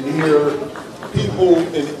today and hear people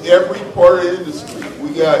in every part of the industry.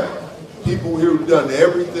 We got people here who've done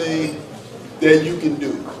everything that you can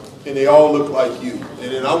do, and they all look like you.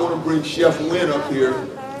 And then I want to bring Chef Wynn up here.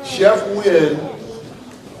 Chef Wynn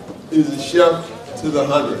is a chef to the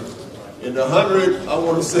 100. In the 100, I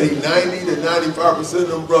want to say 90 to 95% of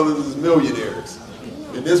them brothers is millionaires.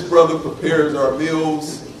 And this brother prepares our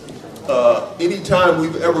meals. Anytime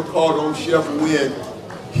we've ever called on Chef Wynn,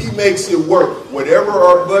 he makes it work. Whatever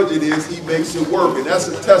our budget is, he makes it work. And that's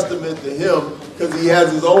a testament to him because he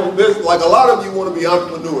has his own business. Like a lot of you want to be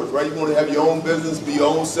entrepreneurs, right? You want to have your own business, be your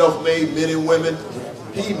own self-made men and women.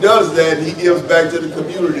 He does that and he gives back to the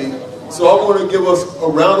community. So I want to give us a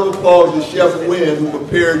round of applause to Chef Wynn, who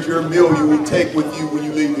prepared your meal you will take with you when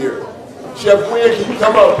you leave here. Chef Wynn, can you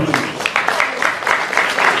come up, please?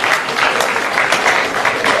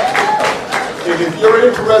 And if you're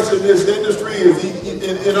interested in this industry,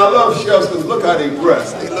 and I love chefs because look how they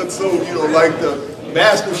dress. They look so, you know, like the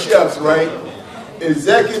master chefs, right?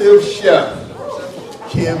 Executive Chef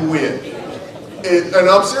Ken Wynn. And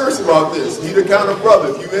I'm serious about this. He's the kind of brother,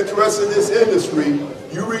 if you're interested in this industry,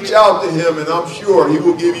 you reach out to him and I'm sure he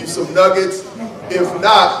will give you some nuggets. If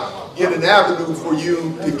not, get an avenue for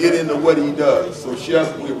you to get into what he does. So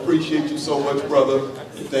Chef, we appreciate you so much, brother,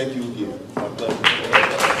 and thank you again. My pleasure.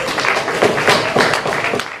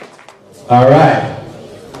 All right.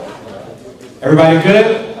 Everybody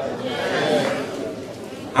good?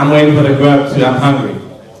 I'm waiting for the grub too. I'm hungry.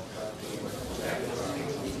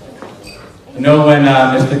 You know, when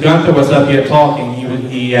Mr. Gunter was up here talking,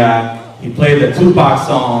 he played the Tupac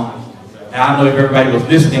song. And I don't know if everybody was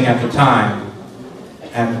listening at the time.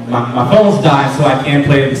 And my phone's dying, so I can't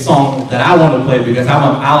play the song that I want to play because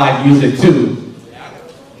I like music too.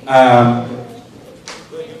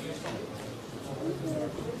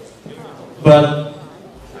 But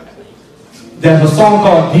there's a song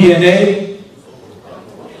called DNA,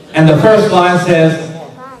 and the first line says,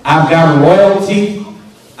 I've got royalty,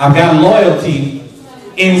 I've got loyalty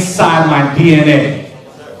inside my DNA.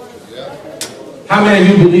 How many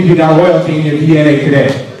of you believe you got royalty in your DNA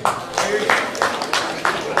today?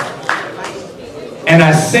 And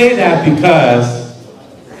I say that because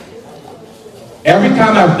every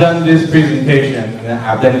time I've done this presentation, and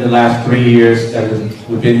I've done it the last 3 years that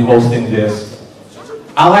we've been hosting this,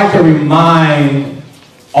 I like to remind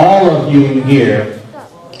all of you in here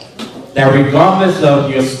that regardless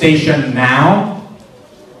of your station now,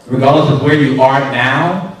 regardless of where you are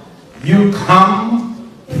now, You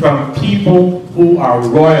come from people who are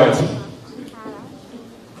royalty.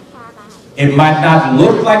 It might not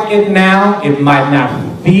look like it now, it might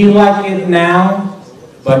not feel like it now,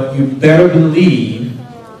 but you better believe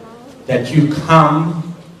that you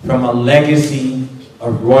come from a legacy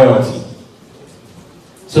of royalty.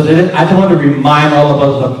 So that I just want to remind all of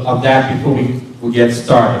us of that before we get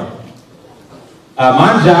started.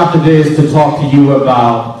 My job today is to talk to you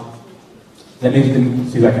about, let me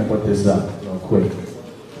see if I can put this up real quick.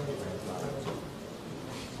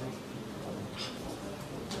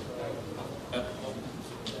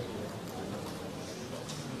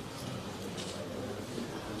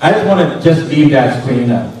 I just want to just leave that screen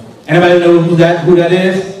up. Anybody know who that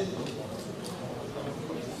is?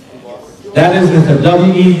 That is Mr.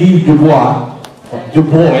 W.E.B. Du Bois,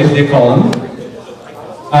 they call him.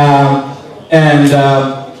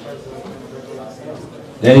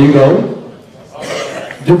 There you go.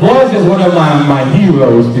 Du Bois is one of my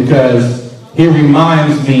heroes because he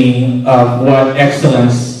reminds me of what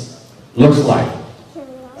excellence looks like.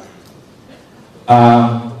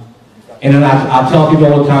 And then I tell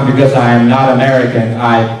people all the time, because I am not American,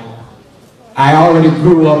 I already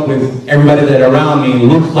grew up with everybody that around me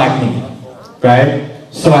looks like me, right?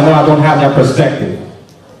 So I know I don't have that perspective.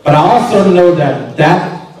 But I also know that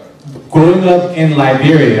growing up in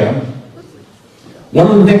Liberia, one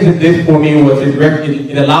of the things it did for me was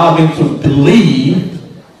it allowed me to believe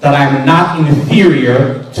that I'm not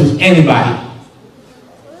inferior to anybody,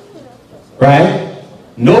 right?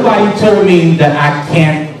 Nobody told me that I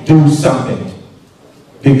can't do something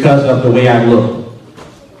because of the way I look.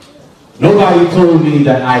 Nobody told me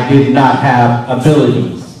that I did not have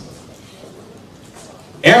abilities.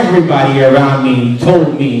 Everybody around me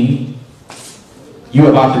told me, you're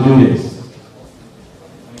about to do this.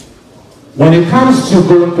 When it comes to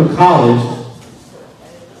going to college,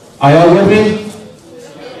 are y'all with me?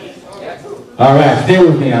 All right, stay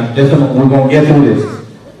with me. We're going to get through this.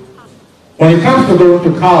 When it comes to going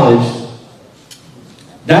to college,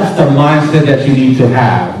 that's the mindset that you need to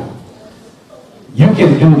have. You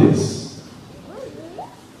can do this.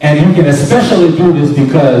 And you can especially do this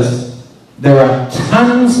because there are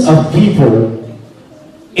tons of people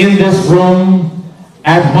in this room,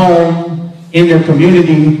 at home, in your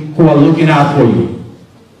community who are looking out for you.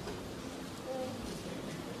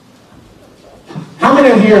 How many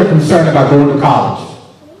of you are concerned about going to college?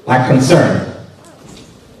 Like concerned?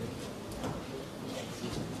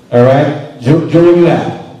 All right? Joe, where you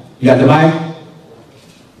at? You got the mic?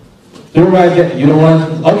 Do it right there. You don't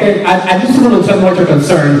want to? Okay, I just want to tell you what your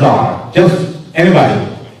concerns are. Just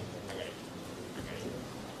anybody.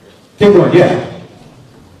 Keep going, yeah.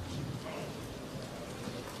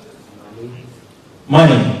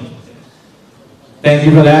 Money. Thank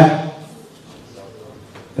you for that.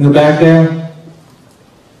 In the back there.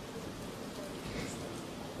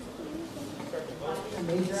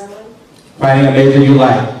 Finding a major you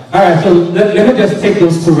like. All right, so let me just take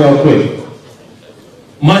those two real quick.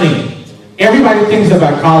 Money. Everybody thinks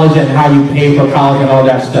about college and how you pay for college and all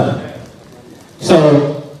that stuff.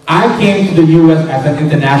 So I came to the U.S. as an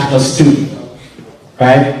international student,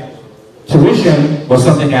 right? Tuition was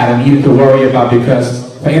something I needed to worry about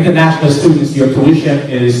because for international students, your tuition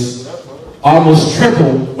is almost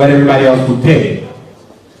triple what everybody else would pay.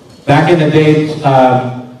 Back in the day,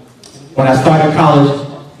 when I started college,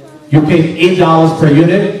 you paid $8 per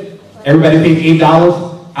unit. Everybody paid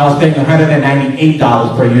 $8. I was paying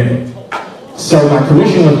 $198 per unit. So my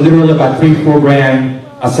tuition was literally about $3-4 grand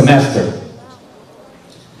a semester.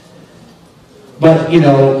 But, you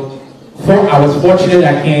know, I was fortunate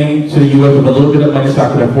I came to the U.S. with a little bit of money so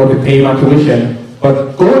I could afford to pay my tuition.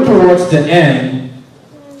 But going towards the end,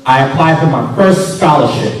 I applied for my first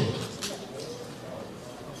scholarship.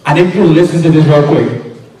 I need you to listen to this real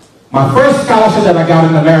quick. My first scholarship that I got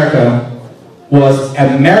in America was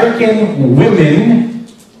American Women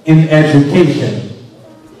in Education.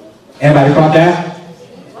 Anybody caught that?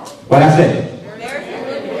 What'd I say?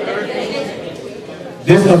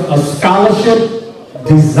 This is a scholarship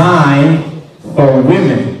designed for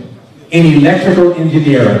women in electrical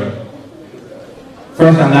engineering.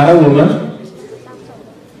 First, I'm not a woman,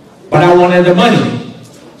 but I wanted the money.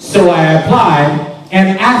 So I applied,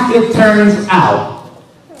 and as it turns out,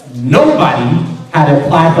 nobody had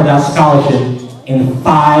applied for that scholarship in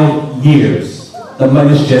 5 years. The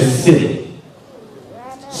money's just sitting.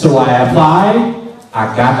 So I applied,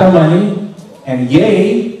 I got the money, and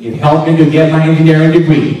yay, it helped me to get my engineering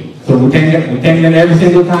degree. So we thank them every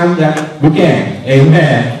single time that we can.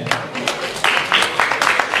 Amen.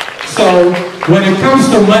 So when it comes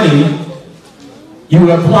to money, You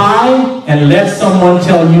apply and let someone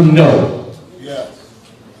tell you no. Yes.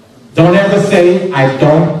 Don't ever say, I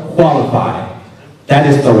don't qualify. That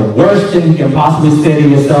is the worst thing you can possibly say to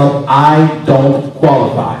yourself, I don't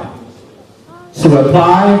qualify. So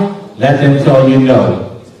apply, let them tell you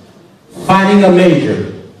no. Finding a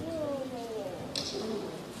major.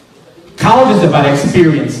 College is about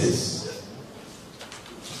experiences.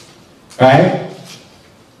 Right?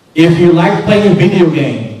 If you like playing video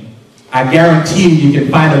games, I guarantee you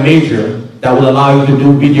can find a major that will allow you to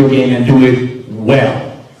do video game and do it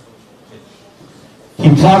well.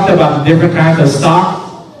 He talked about the different kinds of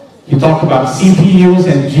stocks. He talked about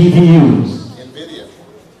CPUs and GPUs.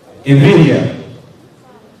 NVIDIA.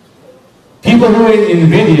 People who are in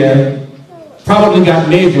NVIDIA probably got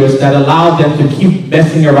majors that allowed them to keep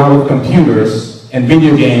messing around with computers and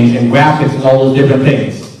video games and graphics and all those different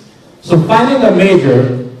things. So finding a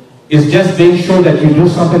major is just being sure that you do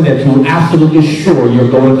something that you're absolutely sure you're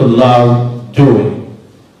going to love doing.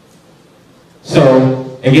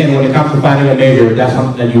 So, again, when it comes to finding a major, that's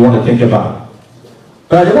something that you want to think about.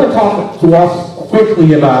 But I want to talk to us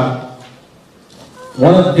quickly about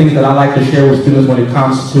one of the things that I like to share with students when it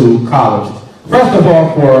comes to college. First of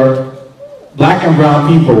all, for black and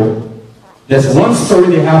brown people, there's one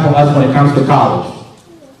story they have for us when it comes to college.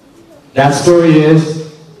 That story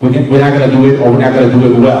is, we're not going to do it, or we're not going to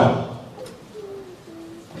do it well.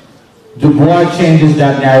 Du Bois changes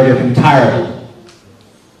that narrative entirely.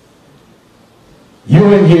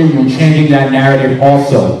 You in here, you're changing that narrative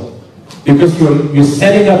also. Because you're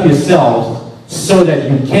setting up yourselves so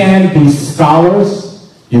that you can be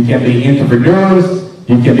scholars, you can be entrepreneurs,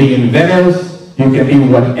 you can be inventors, you can be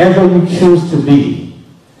whatever you choose to be.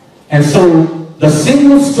 And so the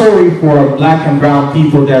single story for black and brown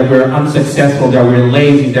people that we're unsuccessful, that we're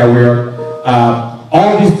lazy, that we're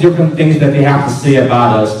all these different things that they have to say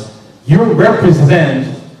about us, you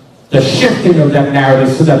represent the shifting of that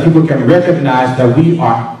narrative so that people can recognize that we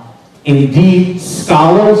are indeed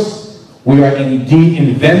scholars, we are indeed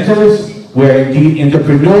inventors, we are indeed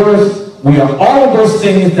entrepreneurs, we are all of those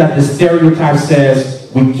things that the stereotype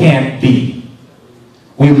says we can't be.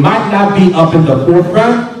 We might not be up in the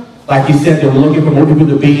forefront, like he said, they were looking for more people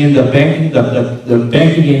to be in the banking, the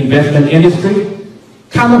banking and investment industry.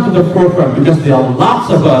 Come up to the forefront because there are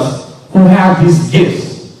lots of us who have these gifts.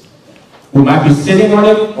 We might be sitting on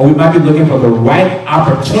it, or we might be looking for the right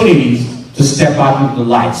opportunities to step out into the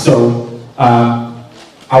light. So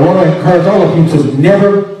I want to encourage all of you to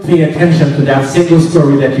never pay attention to that single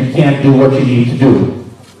story that you can't do what you need to do.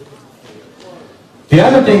 The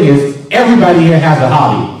other thing is, everybody here has a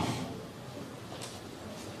hobby.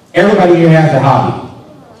 Everybody here has a hobby.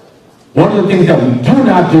 One of the things that we do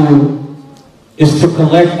not do is to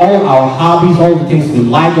collect all our hobbies, all the things we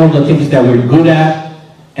like, all the things that we're good at,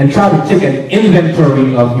 and try to take an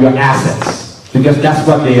inventory of your assets, because that's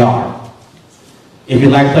what they are. If you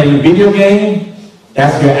like playing video game,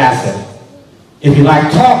 that's your asset. If you like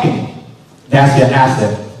talking, that's your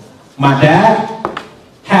asset. My dad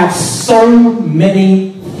had so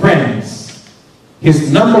many friends.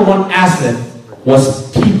 His number one asset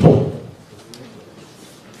was people.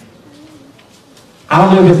 I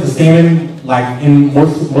don't know if it's the same like in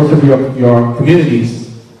most of your communities,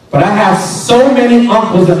 but I have so many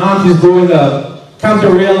uncles and aunties growing up, come to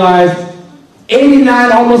realize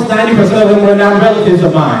 89, almost 90% of them were not relatives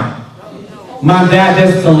of mine. My dad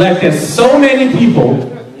just collected so many people.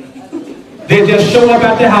 They just show up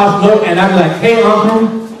at the house, and I'm like, hey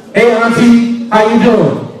uncle, hey auntie, how you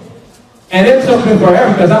doing? And it took me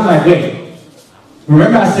forever because I'm like, wait,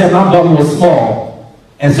 remember I said my bubble was small.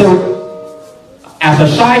 And so, as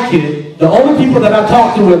a shy kid, the only people that I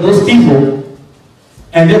talked to were those people,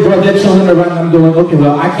 and they brought their children around. I'm going, okay,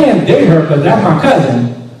 well, I can't date her because that's my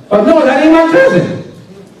cousin. But no, that ain't my cousin.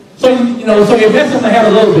 So, so you're messing in the head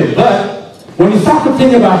a little bit. But when you start to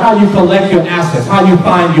think about how you collect your assets, how you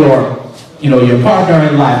find your partner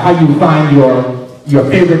in life, how you find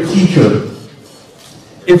your favorite teacher,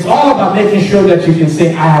 it's all about making sure that you can say,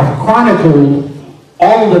 I have chronicled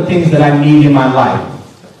all the things that I need in my life.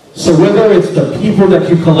 So whether it's the people that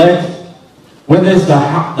you collect, whether it's the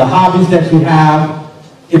hobbies that you have,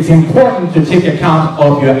 it's important to take account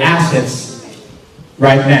of your assets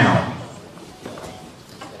right now.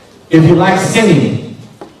 If you like singing,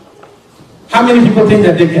 how many people think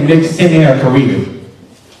that they can make singing a career?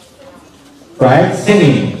 Right?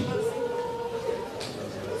 Singing.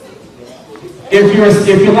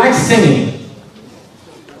 If you like singing,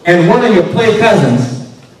 and one of your play cousins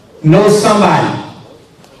knows somebody,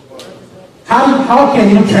 how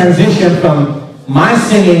can you transition from my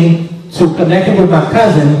singing to connecting with my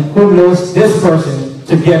cousin who knows this person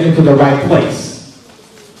to get into the right place?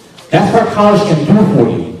 That's what college can do for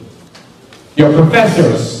you. Your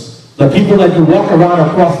professors, the people that you walk around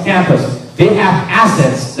across campus, they have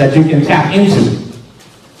assets that you can tap into.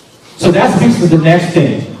 So that speaks to the next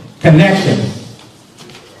thing, connections.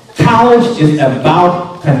 College is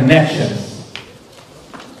about connections.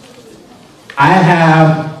 I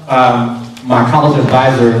have my college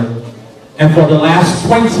advisor, and for the last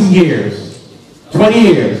 20 years,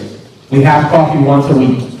 we have coffee once a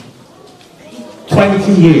week.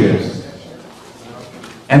 20 years.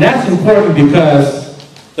 And that's important because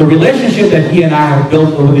the relationship that he and I have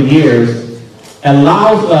built over the years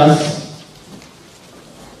allows us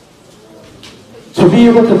to be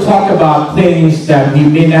able to talk about things that we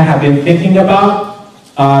may not have been thinking about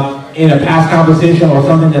in a past conversation, or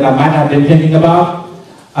something that I might have been thinking about,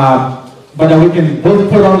 but that we can both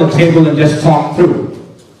put on the table and just talk through.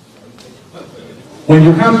 When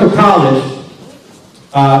you come to college,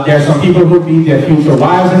 there are some people who be their future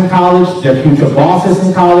wives in college, their future bosses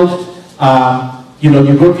in college. You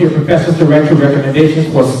go to your professors to write your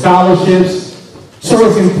recommendations for scholarships. So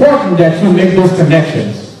it's important that you make those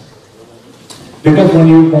connections. Because when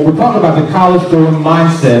we talk about the college-going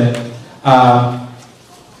mindset,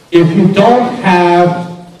 if you don't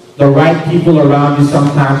have the right people around you,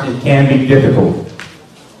 sometimes it can be difficult.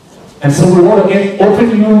 And so we want to open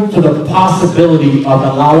you to the possibility of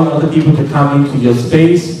allowing other people to come into your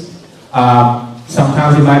space.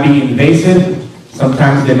 Sometimes it might be invasive,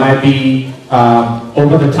 sometimes they might be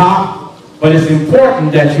over the top, but it's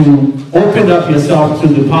important that you open up yourself to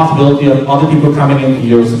the possibility of other people coming into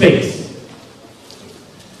your space.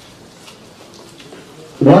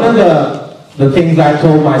 One of the things I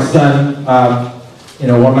told my son,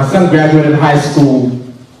 when my son graduated high school,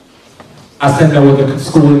 I sent him with a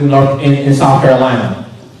school in South Carolina.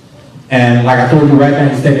 And like I told you right now,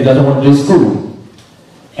 he said he doesn't want to do school.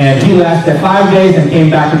 And he lasted 5 days and came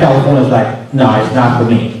back to California. It's like, no, it's not for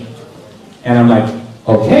me. And I'm like,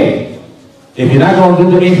 okay, if you're not going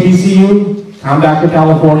to do the HBCU, come back to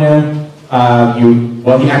California.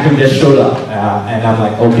 He actually just showed up. And I'm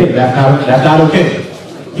like, okay, that's not okay.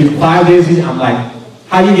 5 days, I'm like,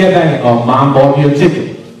 how you get back? Oh, mom bought me a ticket.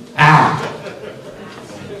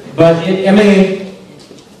 But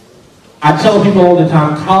I tell people all the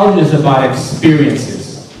time, college is about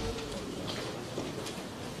experiences.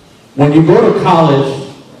 When you go to college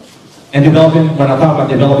and when I talk about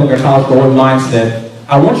developing a college-going mindset,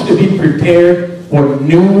 I want you to be prepared for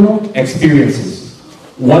new experiences.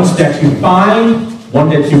 Ones that you find, one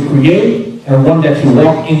that you create, and one that you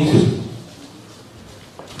walk into.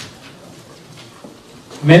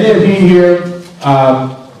 Many of you here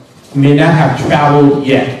may not have traveled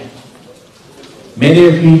yet. Many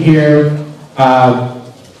of you here,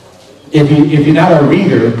 if you're not a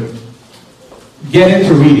reader, get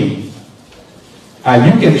into reading.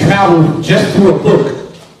 You can travel just through a book.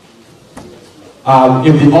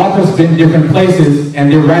 If the author's been different places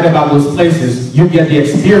and they write about those places, you get the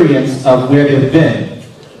experience of where they've been.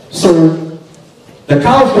 So the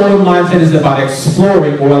college-going mindset is about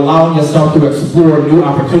exploring or allowing yourself to explore new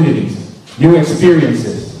opportunities, new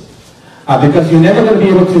experiences. Because you're never going to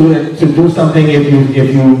be able to do something if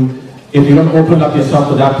you don't open up yourself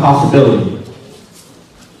to that possibility.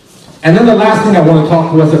 And then the last thing I want to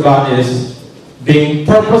talk to us about is being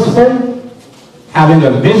purposeful, having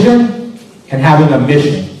a vision, and having a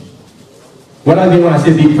mission. What do I mean when I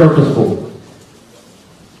say be purposeful?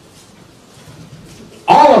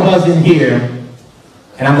 All of us in here,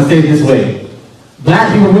 and I'm going to say it this way,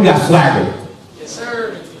 black people, we got swagger. Yes,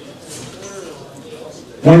 sir.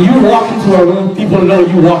 When you walk into a room, people know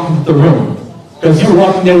you walk into the room. Because you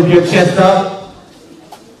walk in there with your chest up.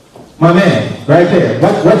 My man, right there.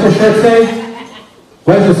 What's your shirt say?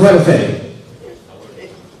 What does your sweater say?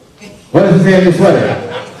 What does it say in your sweater?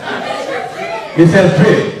 It says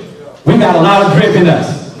drip. We got a lot of drip in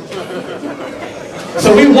us.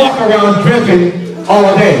 So we walk around dripping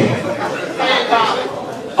all day.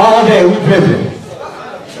 All day we dripping.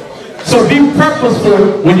 So be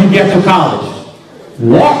purposeful when you get to college.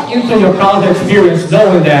 Walk into your college experience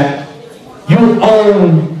knowing that you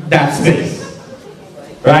own that space.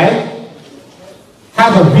 Right?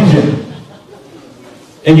 Have a vision.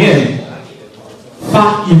 Again,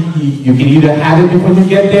 you can either have it before you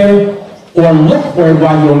get there or look for it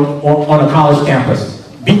while you're on a college campus.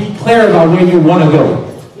 Be clear about where you want to go.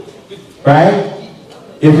 Right?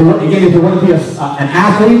 If you want to be an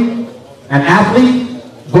athlete,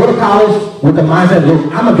 go to college with the mindset,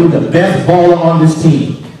 look, I'm going to be the best baller on this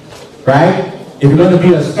team. Right? If you're going to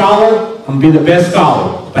be a scholar, I'm going to be the best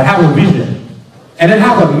scholar. But have a vision. And then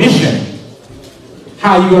have a mission.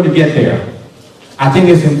 How are you going to get there? I think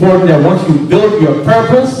it's important that once you build your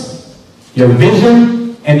purpose, your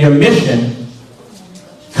vision, and your mission,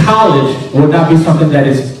 college will not be something that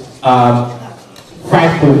is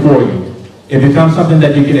frightful for you. It becomes something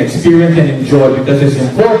that you can experience and enjoy, because it's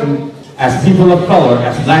important as people of color,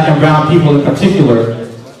 as black and brown people in particular,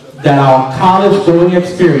 that our college going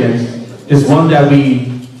experience is one that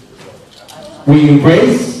we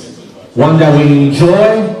embrace, one that we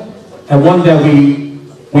enjoy, and one that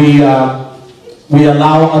we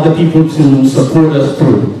allow other people to support us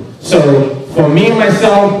through. So for me and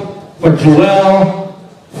myself, for Joel,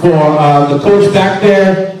 for the coach back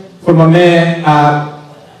there, for my man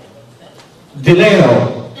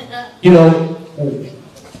Delano, you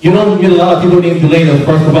don't meet a lot of people named Delano,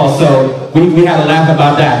 first of all, so we had a laugh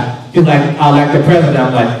about that. He's like, like the president.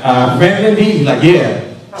 I'm like, friend indeed? He's like,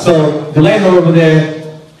 yeah. So Delano over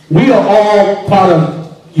there, we are all part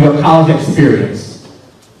of your college experience.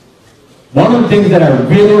 One of the things that I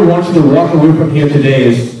really want you to walk away from here today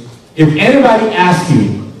is, if anybody asks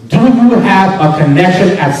you, do you have a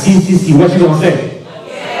connection at CCC, what you gonna say?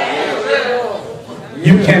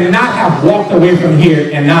 You cannot have walked away from here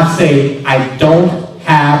and not say, I don't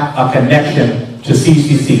have a connection to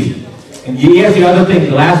CCC. And here's the other thing,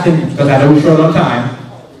 the last thing, because I know we're short on time.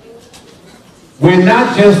 We're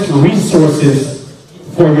not just resources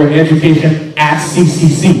for your education at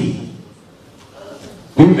CCC.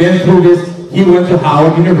 We've been through this. He went to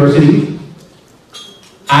Howard University.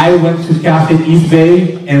 I went to Cal State East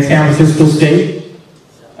Bay and San Francisco State.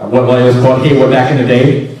 What it was called Hayward back in the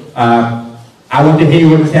day. I went to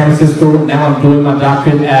Hayward in San Francisco. Now I'm doing my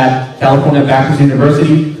doctorate at California Baptist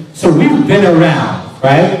University. So we've been around,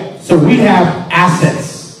 right? So we have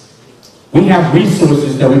assets. We have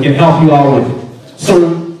resources that we can help you all with.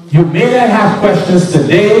 So you may not have questions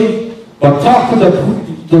today, but talk to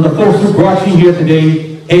the folks who brought you here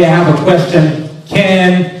today. Hey, I have a question.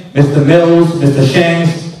 Can Mr. Mills, Mr.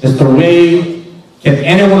 Shanks, Mr. Wade, can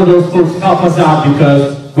any one of those folks help us out?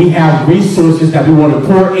 Because we have resources that we want to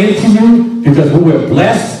pour into you, because we were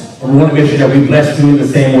blessed, and we want to make sure that we bless you in the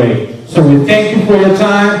same way. So we thank you for your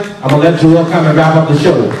time. I'm going to let Joel come and wrap up the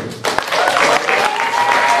show.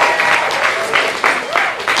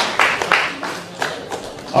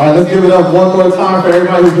 All right, let's give it up one more time for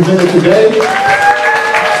everybody who presented today.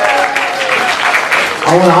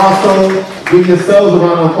 I want to also give yourselves a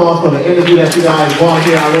round of applause for the interview that you guys brought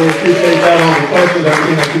here. I really appreciate that, all the questions,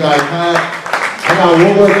 everything that you guys had. I got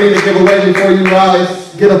one more thing to give away before you guys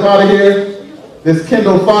get up out of here. This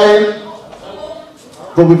Kindle Fire.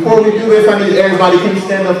 But before we do this, I need everybody, can you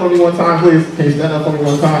stand up for me one time, please? Can you stand up for me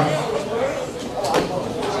one time?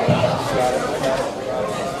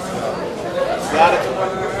 Got it.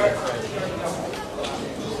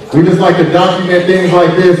 We just like to document things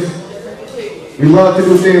like this. We love to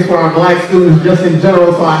do things for our black students just in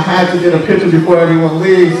general, so I had to get a picture before everyone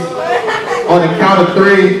leaves. On the count of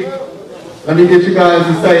 3, let me get you guys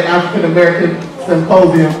to say African American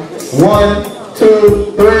Symposium. 1,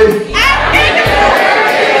 2, 3.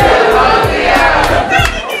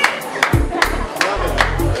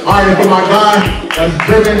 All right, and for my guy that's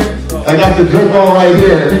driven, I got the drip on right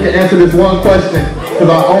here. He can answer this one question, because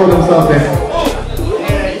I owe him something.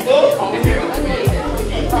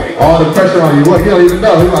 All the pressure on you. What, you don't even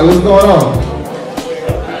know. He's like, what's going on?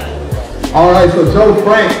 All right, so Joe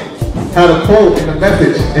Frank had a quote in the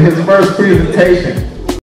message in his first presentation.